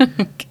story.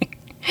 Okay.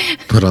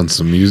 Put on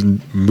some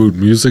mood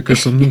music or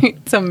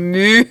something? Some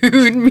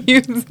mood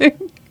music.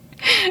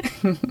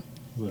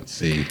 Let's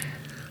see.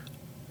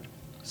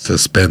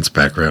 Suspense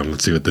background.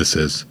 Let's see what this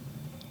is.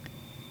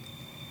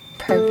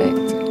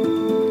 Perfect.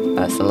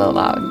 Oh, it's a little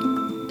loud.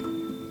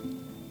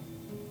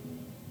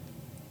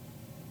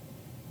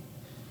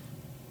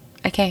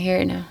 I can't hear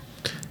it now.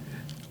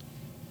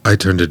 I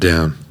turned it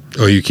down.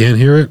 Oh, you can't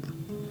hear it?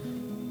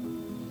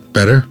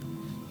 Better?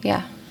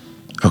 Yeah.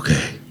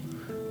 Okay.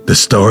 The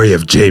story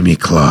of Jamie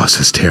Kloss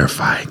is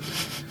terrifying.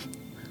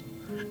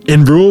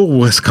 In rural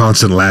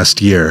Wisconsin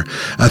last year,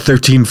 a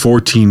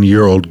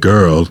 14-year-old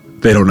girl,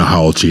 they don't know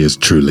how old she is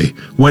truly,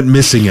 went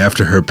missing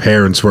after her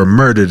parents were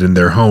murdered in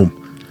their home.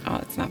 Oh,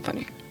 that's not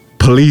funny.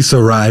 Police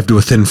arrived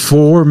within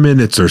 4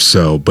 minutes or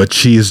so, but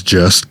she is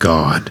just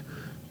gone.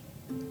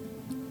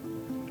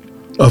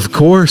 Of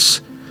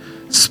course,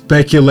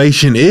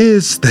 speculation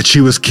is that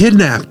she was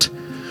kidnapped,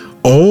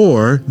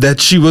 or that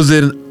she was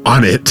in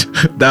on it.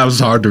 That was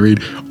hard to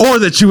read. Or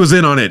that she was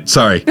in on it.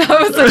 Sorry. That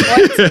was like,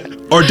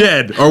 what? Or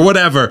dead, or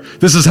whatever.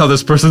 This is how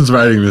this person's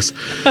writing this.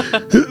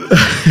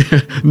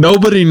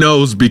 Nobody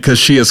knows because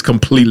she has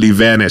completely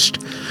vanished.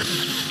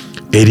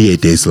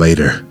 88 days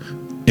later,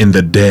 in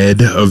the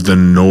dead of the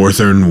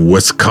northern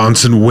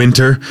Wisconsin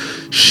winter,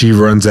 she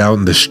runs out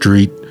in the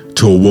street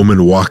to a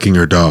woman walking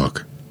her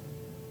dog.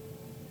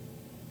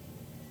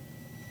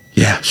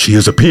 Yeah, she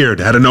has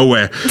appeared out of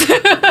nowhere.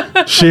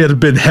 She had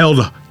been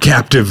held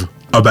captive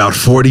about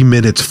 40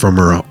 minutes from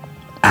her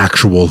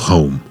actual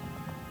home.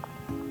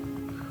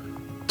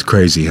 It's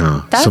crazy,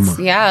 huh?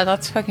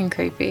 That's fucking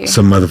creepy.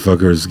 Some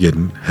motherfuckers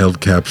getting held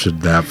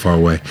captured that far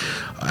away.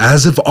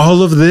 As if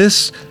all of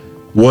this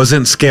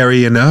wasn't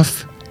scary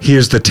enough,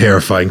 here's the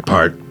terrifying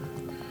part.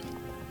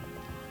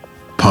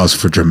 Pause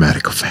for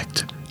dramatic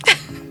effect.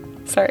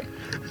 Sorry.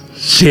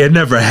 She had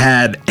never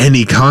had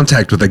any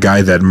contact with the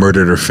guy that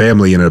murdered her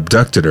family and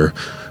abducted her.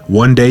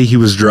 One day he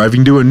was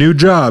driving to a new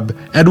job,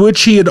 at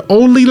which he had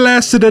only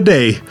lasted a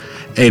day,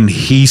 and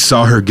he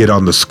saw her get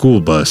on the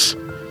school bus.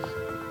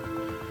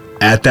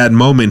 At that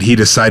moment, he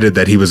decided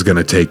that he was going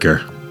to take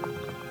her.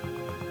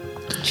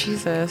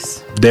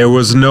 Jesus. There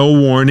was no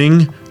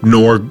warning,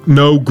 nor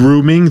no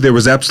grooming. There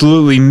was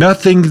absolutely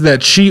nothing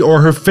that she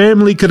or her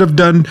family could have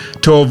done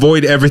to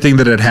avoid everything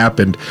that had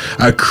happened.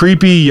 A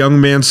creepy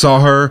young man saw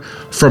her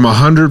from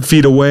 100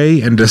 feet away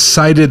and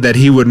decided that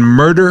he would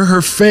murder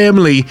her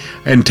family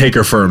and take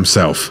her for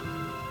himself.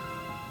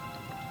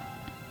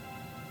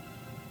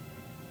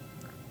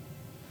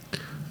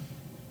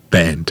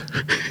 Banned.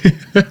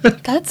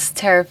 That's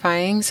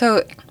terrifying.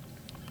 So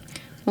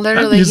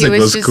literally, that music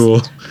was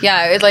cool.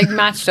 Yeah, it like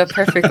matched up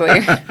perfectly.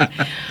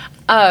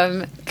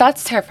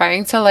 That's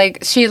terrifying. So like,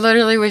 she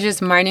literally was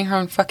just minding her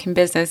own fucking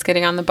business,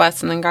 getting on the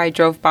bus, and the guy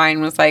drove by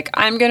and was like,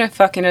 "I'm gonna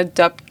fucking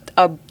abduct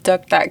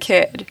that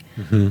kid."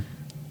 Mm-hmm.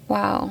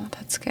 Wow,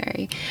 that's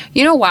scary.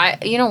 You know why?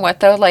 You know what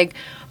though? Like,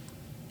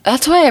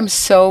 that's why I'm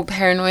so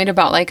paranoid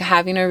about like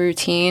having a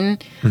routine,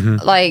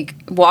 like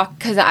walk.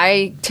 Because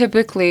I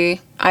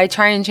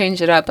try and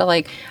change it up, but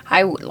like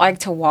I like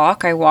to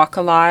walk. I walk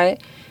a lot.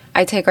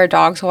 I take our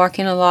dogs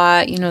walking a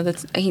lot. You know,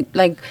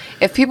 like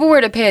if people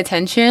were to pay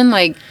attention,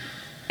 like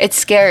it's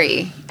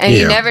scary, and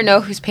you never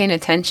know who's paying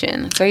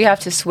attention. So you have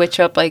to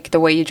switch up like the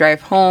way you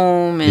drive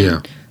home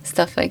and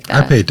stuff like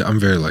that.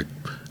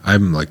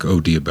 I'm like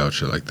OD about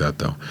shit like that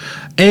though.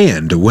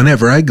 And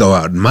whenever I go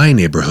out in my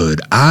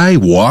neighborhood, I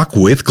walk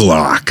with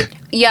Glock.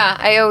 Yeah,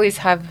 I always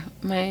have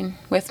mine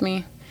with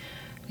me.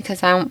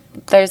 Because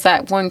there's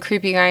that one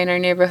creepy guy in our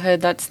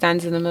neighborhood that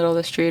stands in the middle of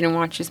the street and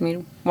watches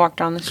me walk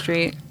down the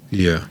street.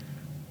 Yeah.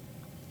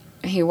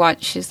 He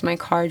watches my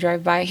car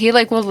drive by. He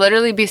like will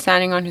literally be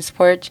standing on his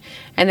porch,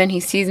 and then he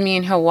sees me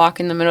and he'll walk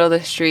in the middle of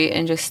the street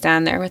and just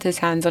stand there with his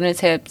hands on his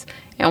hips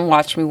and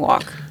watch me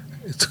walk.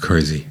 It's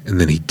crazy. And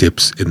then he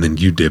dips, and then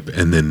you dip,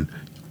 and then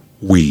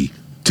we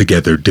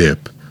together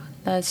dip.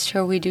 That's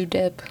true. We do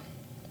dip.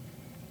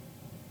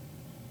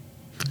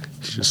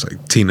 He's just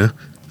like, Tina,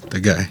 the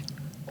guy.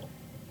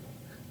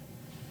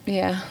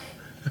 Yeah.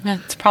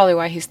 That's probably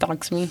why he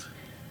stalks me.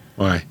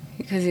 Why?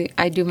 Because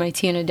I do my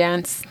Tina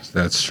dance.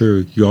 That's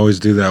true. You always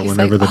do that. He's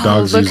whenever like, the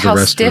dogs use the look how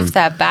restroom. stiff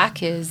that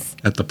back is.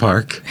 At the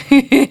park.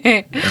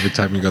 Every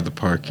time you go to the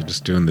park, you're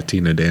just doing the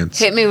Tina dance.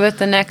 Hit me with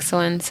the next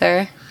one,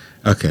 sir.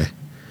 Okay.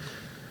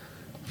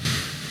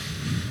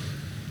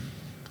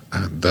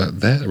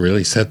 That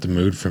really set the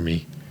mood for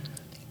me.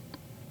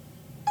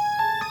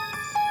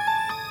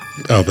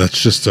 Oh,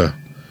 that's just a...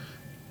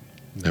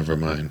 Never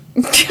mind.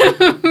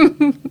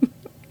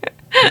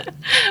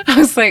 I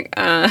was like,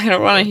 I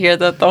don't want to hear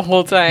that the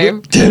whole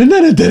time.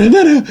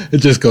 It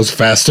just goes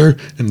faster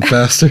and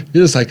faster.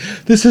 You're just like,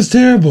 this is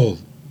terrible.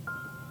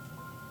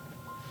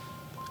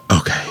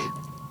 Okay.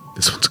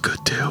 This one's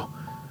good too.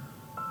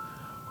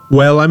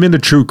 Well, I'm into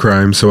true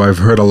crime, so I've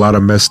heard a lot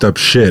of messed up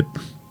shit.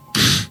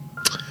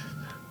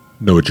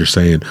 Know what you're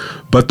saying.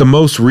 But the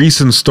most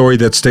recent story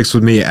that sticks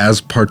with me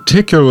as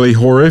particularly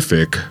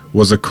horrific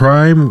was a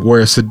crime where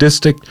a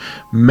sadistic,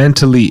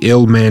 mentally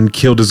ill man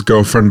killed his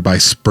girlfriend by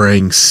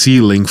spraying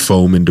ceiling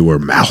foam into her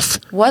mouth.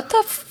 What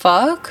the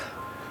fuck?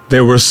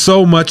 There was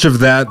so much of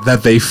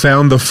that they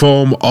found the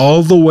foam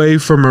all the way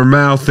from her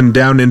mouth and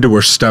down into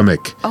her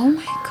stomach. Oh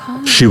my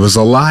god. She was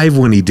alive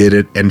when he did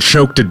it and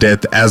choked to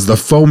death as the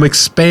foam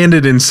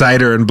expanded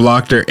inside her and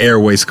blocked her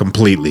airways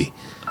completely.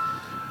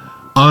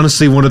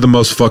 Honestly, one of the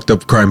most fucked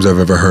up crimes I've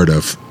ever heard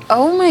of.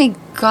 Oh my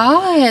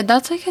god.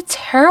 That's like a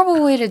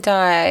terrible way to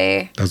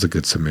die. That was a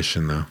good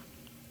submission, though.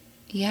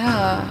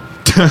 Yeah.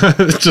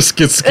 It just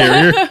gets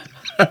scarier.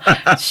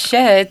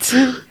 Shit.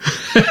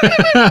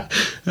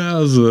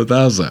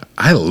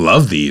 I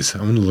love these.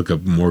 I'm going to look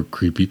up more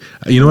creepy.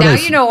 You know what? Now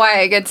you know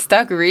why I get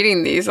stuck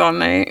reading these all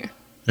night.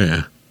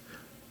 Yeah.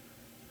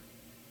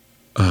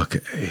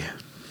 Okay.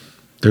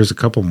 There's a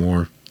couple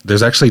more.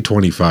 There's actually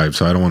 25,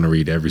 so I don't want to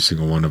read every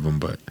single one of them,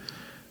 but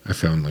I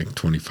found like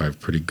 25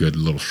 pretty good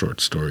little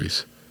short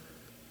stories.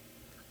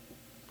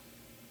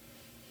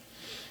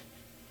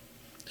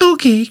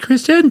 Okay,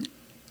 Kristen.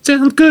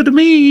 Sounds good to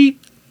me.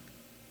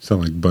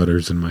 Sound like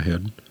Butters in my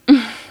head.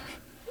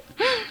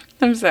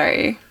 I'm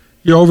sorry.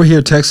 You're over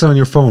here texting on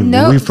your phone.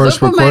 No, when we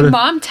first look recorded. what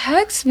my mom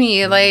texts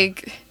me.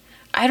 Like,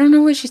 I don't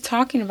know what she's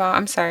talking about.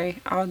 I'm sorry.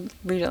 I'll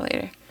read it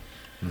later.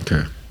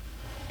 Okay.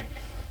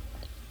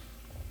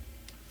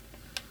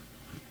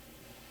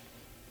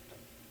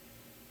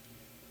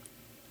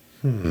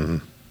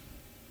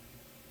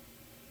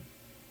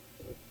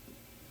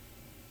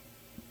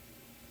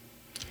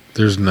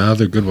 There's no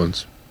other good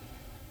ones.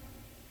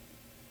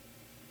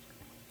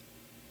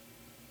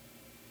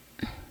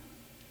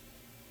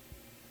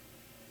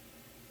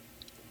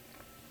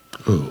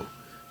 Ooh,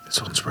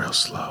 this one's real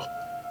slow.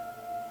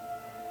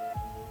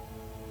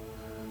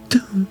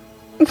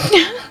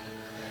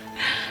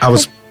 I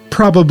was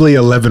probably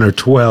 11 or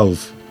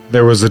 12.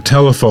 There was a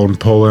telephone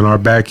pole in our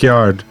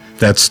backyard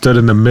that stood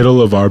in the middle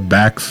of our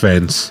back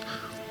fence.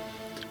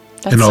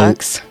 That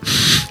sucks.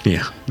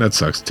 Yeah, that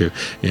sucks too.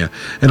 Yeah.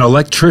 An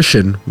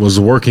electrician was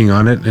working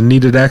on it and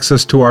needed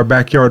access to our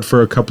backyard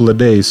for a couple of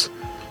days.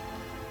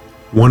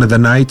 One of the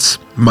nights,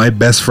 my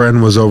best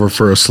friend was over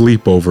for a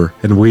sleepover,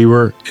 and we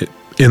were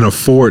in a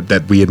fort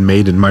that we had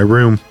made in my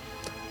room.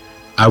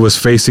 I was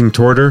facing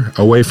toward her,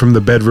 away from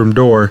the bedroom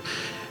door,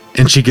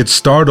 and she gets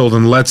startled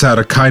and lets out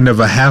a kind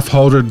of a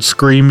half-hearted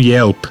scream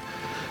yelp.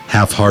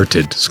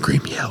 Half-hearted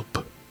scream yelp.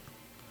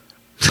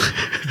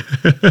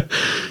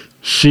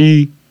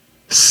 She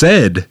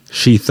said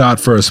she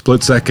thought for a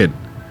split second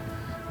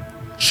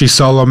she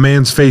saw a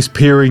man's face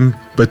peering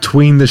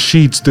between the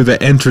sheets through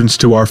the entrance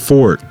to our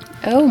fort.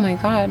 Oh my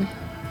god.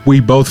 We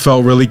both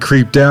felt really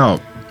creeped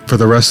out for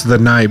the rest of the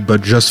night,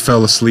 but just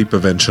fell asleep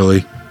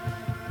eventually.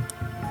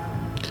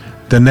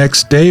 The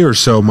next day or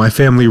so, my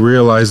family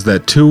realized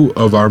that 2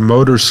 of our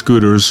motor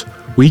scooters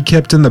we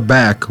kept in the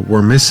back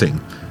were missing.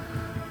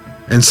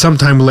 And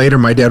sometime later,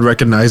 my dad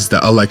recognized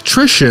the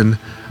electrician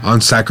on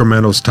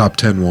Sacramento's Top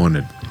 10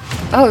 Wanted.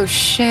 Oh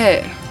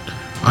shit.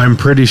 I'm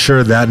pretty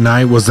sure that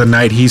night was the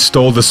night he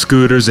stole the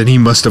scooters, and he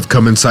must have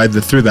come inside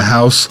through the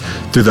house,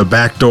 through the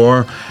back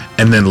door,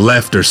 and then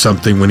left or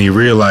something when he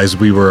realized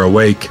we were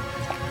awake.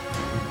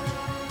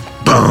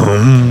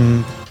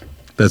 Boom.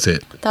 That's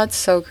it. That's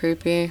so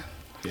creepy.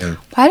 Yeah.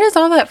 Why does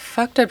all that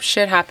fucked up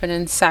shit happen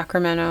in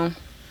Sacramento?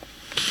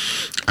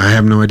 I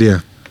have no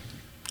idea.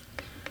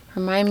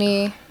 Remind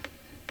me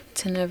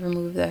to never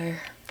move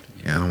there.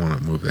 Yeah, I don't want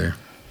to move there.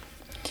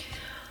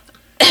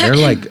 They're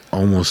like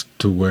almost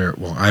to where,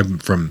 well, I've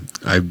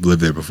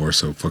lived there before,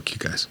 so fuck you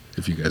guys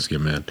if you guys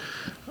get mad.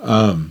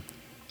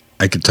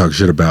 I could talk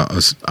shit about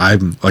us.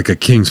 I'm like a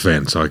Kings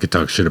fan, so I could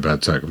talk shit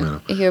about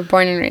Sacramento. You're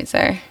born and raised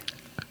there.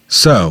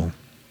 So,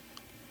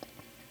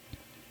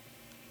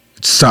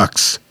 it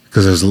sucks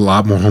because there's a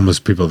lot more homeless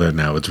people there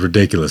now. It's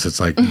ridiculous. It's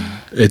like,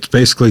 it's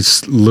basically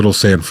little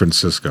San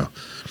Francisco.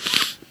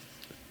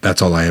 That's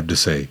all I have to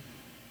say.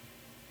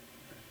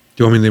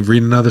 You want me to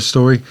read another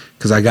story?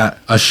 Because I got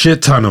a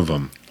shit ton of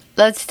them.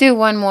 Let's do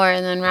one more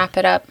and then wrap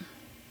it up.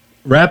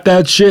 Wrap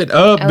that shit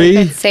up, And we B.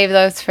 can save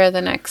those for the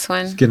next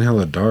one. It's getting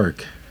hella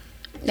dark.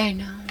 I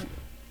know.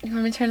 You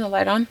want me to turn the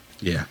light on?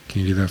 Yeah,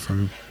 can you do that for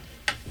me?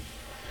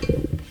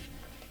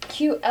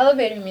 Cue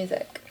elevator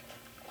music.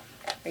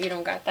 Or you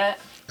don't got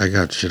that? I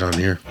got shit on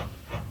here.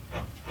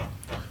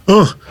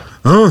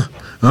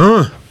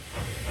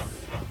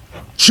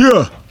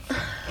 Sure.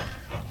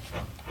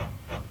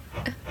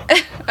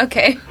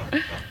 Okay.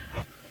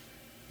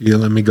 You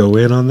let me go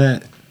in on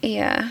that?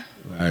 Yeah.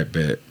 I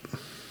bet.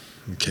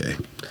 Okay.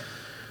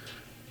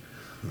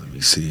 Let me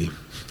see.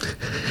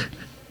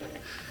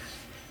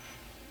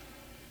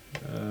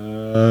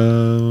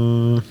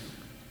 I'm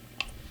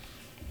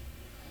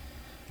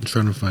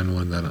trying to find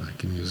one that I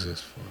can use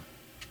this for.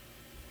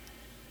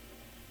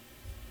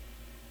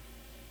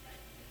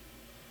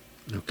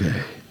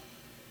 Okay.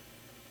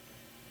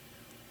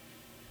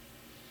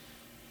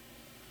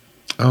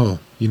 Oh,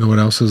 you know what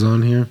else is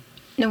on here?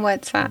 No,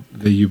 what's that?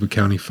 The Yuba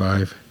County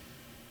 5.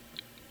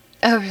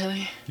 Oh,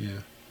 really?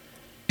 Yeah.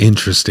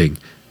 Interesting.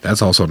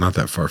 That's also not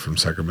that far from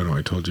Sacramento.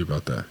 I told you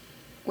about that.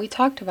 We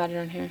talked about it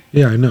on here.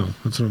 Yeah, I know.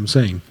 That's what I'm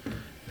saying.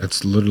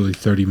 That's literally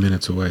 30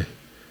 minutes away.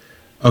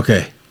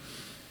 Okay.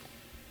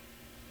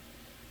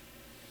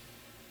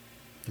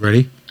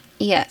 Ready?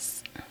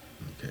 Yes.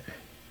 Okay.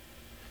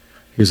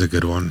 Here's a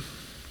good one.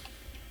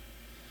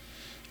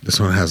 This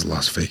one has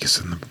Las Vegas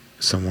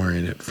somewhere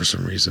in it for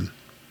some reason.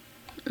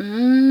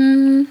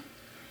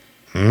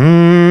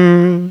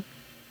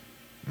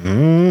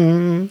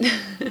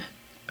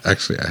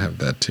 Actually, I have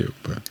that too,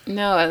 but...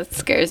 No, it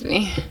scares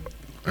me.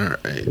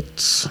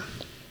 Alright.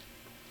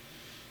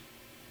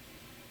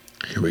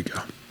 Here we go.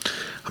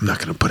 I'm not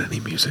going to put any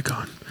music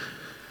on.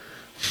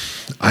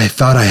 I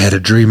thought I had a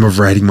dream of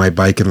riding my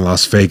bike in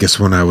Las Vegas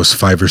when I was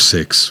 5 or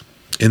 6.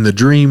 In the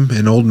dream,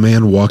 an old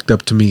man walked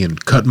up to me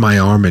and cut my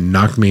arm and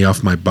knocked me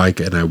off my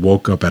bike, and I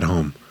woke up at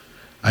home.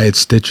 I had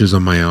stitches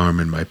on my arm,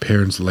 and my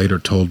parents later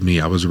told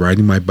me I was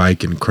riding my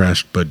bike and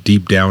crashed, but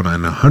deep down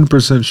I'm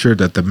 100% sure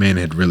that the man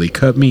had really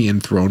cut me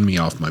and thrown me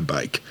off my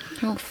bike.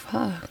 Oh,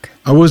 fuck.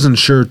 I wasn't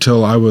sure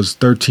till I was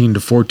 13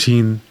 to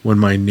 14 when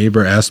my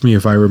neighbor asked me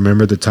if I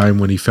remember the time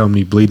when he found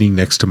me bleeding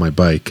next to my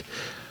bike.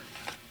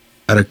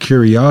 Out of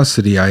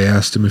curiosity, I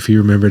asked him if he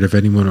remembered if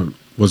anyone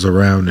was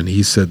around, and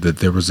he said that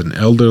there was an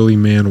elderly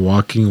man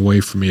walking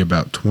away from me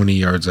about 20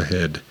 yards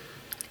ahead.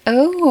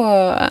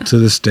 Oh. To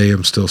this day,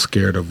 I'm still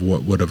scared of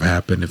what would have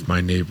happened if my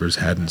neighbors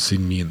hadn't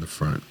seen me in the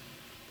front.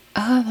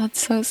 Oh,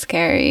 that's so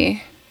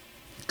scary.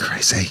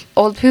 Crazy.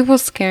 Old people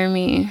scare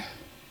me.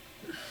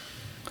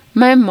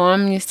 My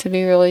mom used to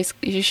be really...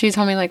 She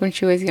told me, like, when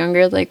she was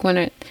younger, like,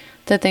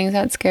 the things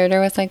that scared her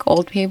was, like,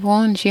 old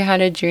people. And she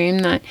had a dream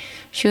that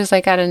she was,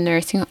 like, at a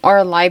nursing... Or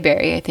a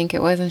library, I think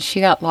it was. And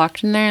she got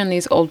locked in there, and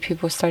these old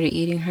people started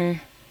eating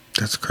her.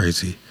 That's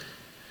crazy.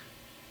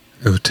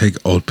 It would take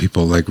old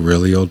people, like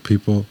really old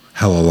people,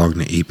 hella long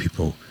to eat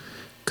people.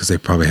 Because they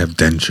probably have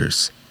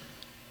dentures.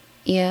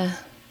 Yeah.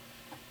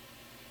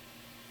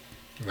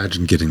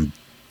 Imagine getting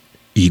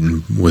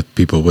eaten with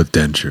people with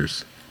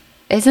dentures.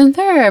 Isn't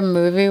there a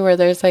movie where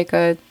there's, like,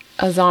 a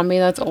zombie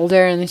that's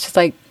older and it's just,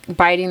 like,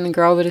 biting the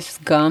girl, but it's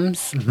just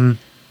gums? Mm-hmm.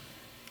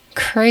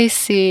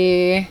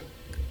 Crazy.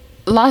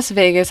 Las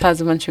Vegas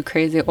has a bunch of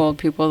crazy old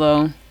people,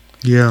 though.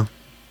 Yeah.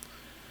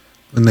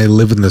 When they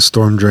live in the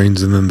storm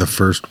drains and then the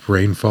first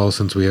rainfall,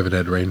 since we haven't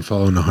had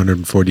rainfall in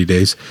 140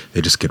 days,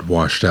 they just get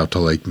washed out to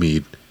Lake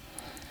Mead.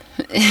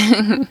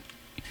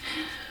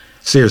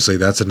 Seriously,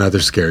 that's another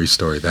scary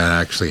story. That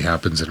actually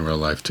happens in real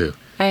life, too.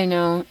 I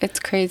know. It's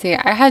crazy.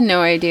 I had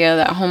no idea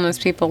that homeless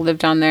people lived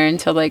down there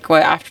until, like,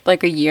 after,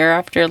 like, a year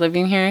after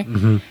living here.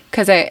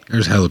 Because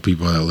There's hella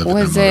people that live in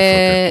that was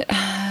motherfucker.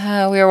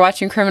 it... we were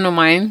watching Criminal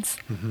Minds,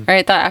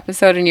 right? That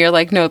episode, and you're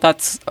like, no,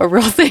 that's a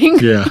real thing.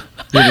 Yeah.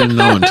 We didn't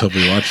know until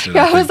we watched it.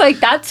 Yeah, I was like,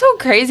 that's so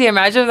crazy.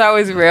 Imagine if that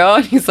was real.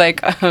 And he's like,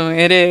 oh,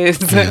 it is.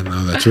 Yeah,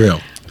 no, that's real.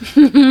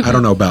 I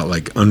don't know about,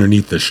 like,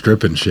 underneath the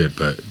strip and shit,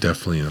 but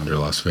definitely under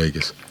Las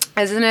Vegas.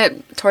 Isn't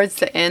it towards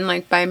the end,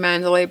 like, by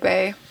Mandalay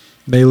Bay?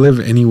 They live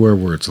anywhere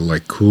where it's,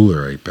 like,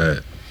 cooler, I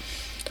bet.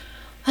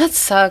 That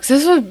sucks.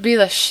 This would be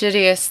the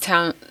shittiest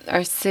town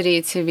or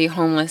city to be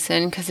homeless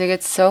in because it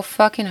gets so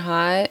fucking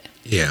hot.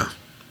 Yeah.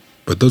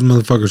 But those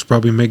motherfuckers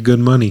probably make good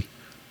money.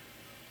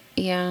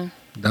 Yeah.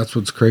 That's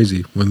what's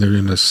crazy. When they're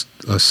in a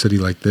city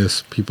like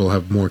this, people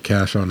have more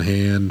cash on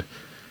hand,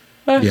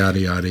 yada,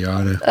 yada,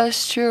 yada.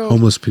 That's true.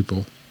 Homeless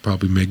people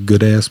probably make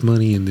good-ass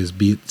money in this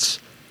bitch.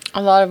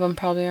 A lot of them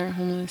probably aren't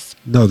homeless.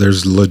 No,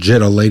 there's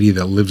legit a lady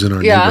that lives in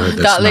our neighborhood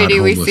that's that lady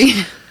not we homeless.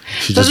 see.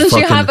 She Doesn't just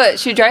she fucking, have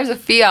she drives a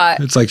Fiat.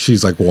 It's like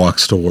she's like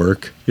walks to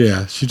work.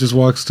 Yeah, she just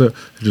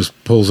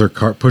pushes her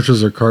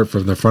cart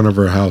from the front of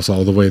her house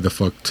all the way the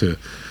fuck to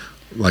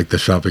like the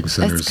shopping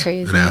centers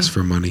and asks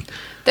for money.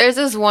 There's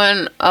this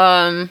one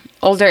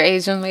older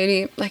Asian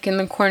lady like in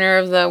the corner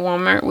of the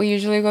Walmart we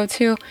usually go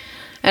to,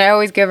 and I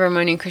always give her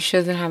money because she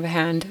doesn't have a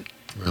hand.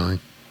 Really?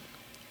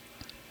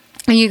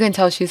 And you can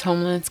tell she's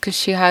homeless because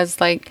she has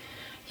like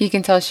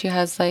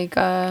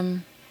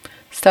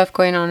stuff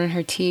going on in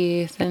her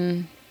teeth,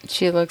 and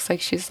she looks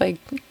like she's like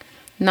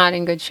not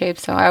in good shape.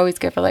 So I always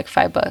give her like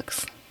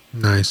 $5.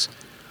 Nice.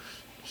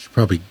 She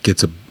probably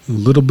gets a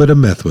little bit of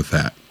meth with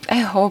that. I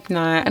hope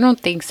not. I don't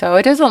think so.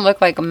 It doesn't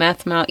look like a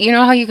meth mouth. You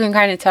know how you can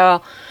kind of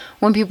tell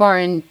when people are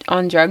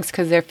on drugs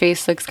because their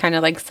face looks kind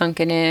of like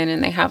sunken in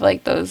and they have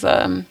like those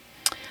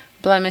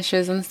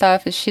blemishes and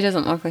stuff. And she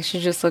doesn't look like, she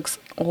just looks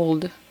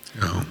old.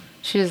 Oh.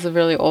 She is a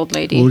really old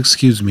lady. Well,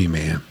 excuse me,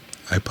 ma'am.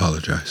 I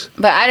apologize.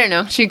 But I don't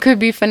know. She could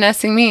be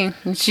finessing me.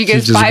 She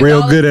gets She's just $5.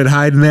 real good at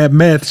hiding that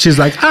meth. She's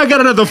like, I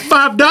got another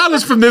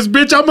 $5 from this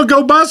bitch. I'm going to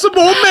go buy some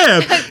more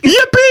meth.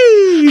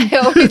 Yippee! I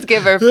always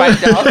give her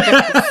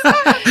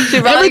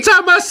 $5. Every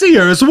time I see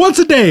her, it's once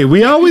a day.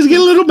 We always get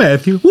a little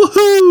meth.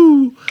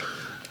 Woohoo!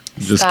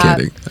 Just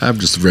kidding. I'm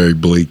just very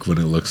bleak when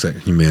it looks at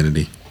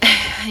humanity.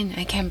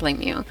 I can't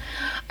blame you.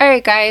 All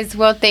right, guys.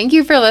 Well, thank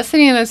you for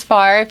listening this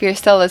far, if you're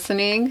still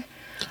listening.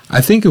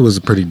 I think it was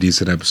a pretty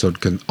decent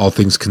episode, all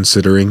things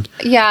considering.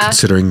 Yeah.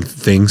 Considering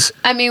things.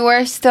 I mean,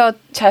 we're still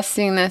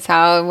testing this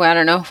out. I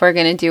don't know if we're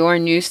going to do our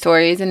news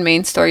stories and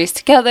main stories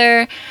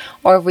together,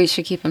 or if we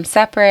should keep them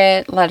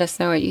separate. Let us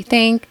know what you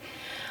think.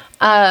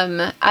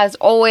 As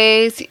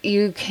always,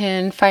 you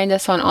can find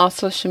us on all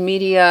social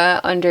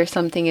media under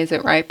Something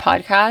Isn't Right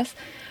Podcast.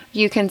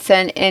 You can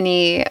send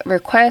any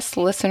requests,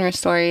 listener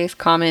stories,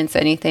 comments,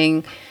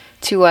 anything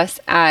to us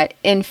at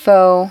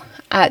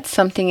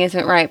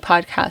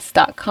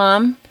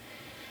info@somethingisn'trightpodcast.com.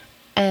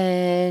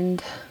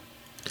 And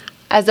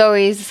as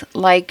always,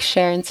 like,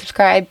 share, and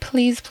subscribe.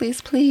 Please, please,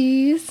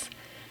 please.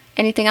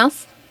 Anything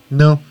else?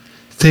 No.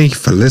 Thank you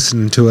for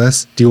listening to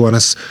us. Do you want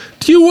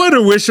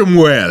to wish them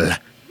well?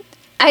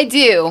 I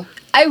do.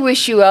 I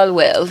wish you all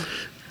well.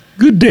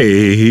 Good day,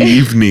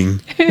 evening,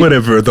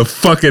 whatever the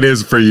fuck it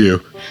is for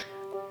you.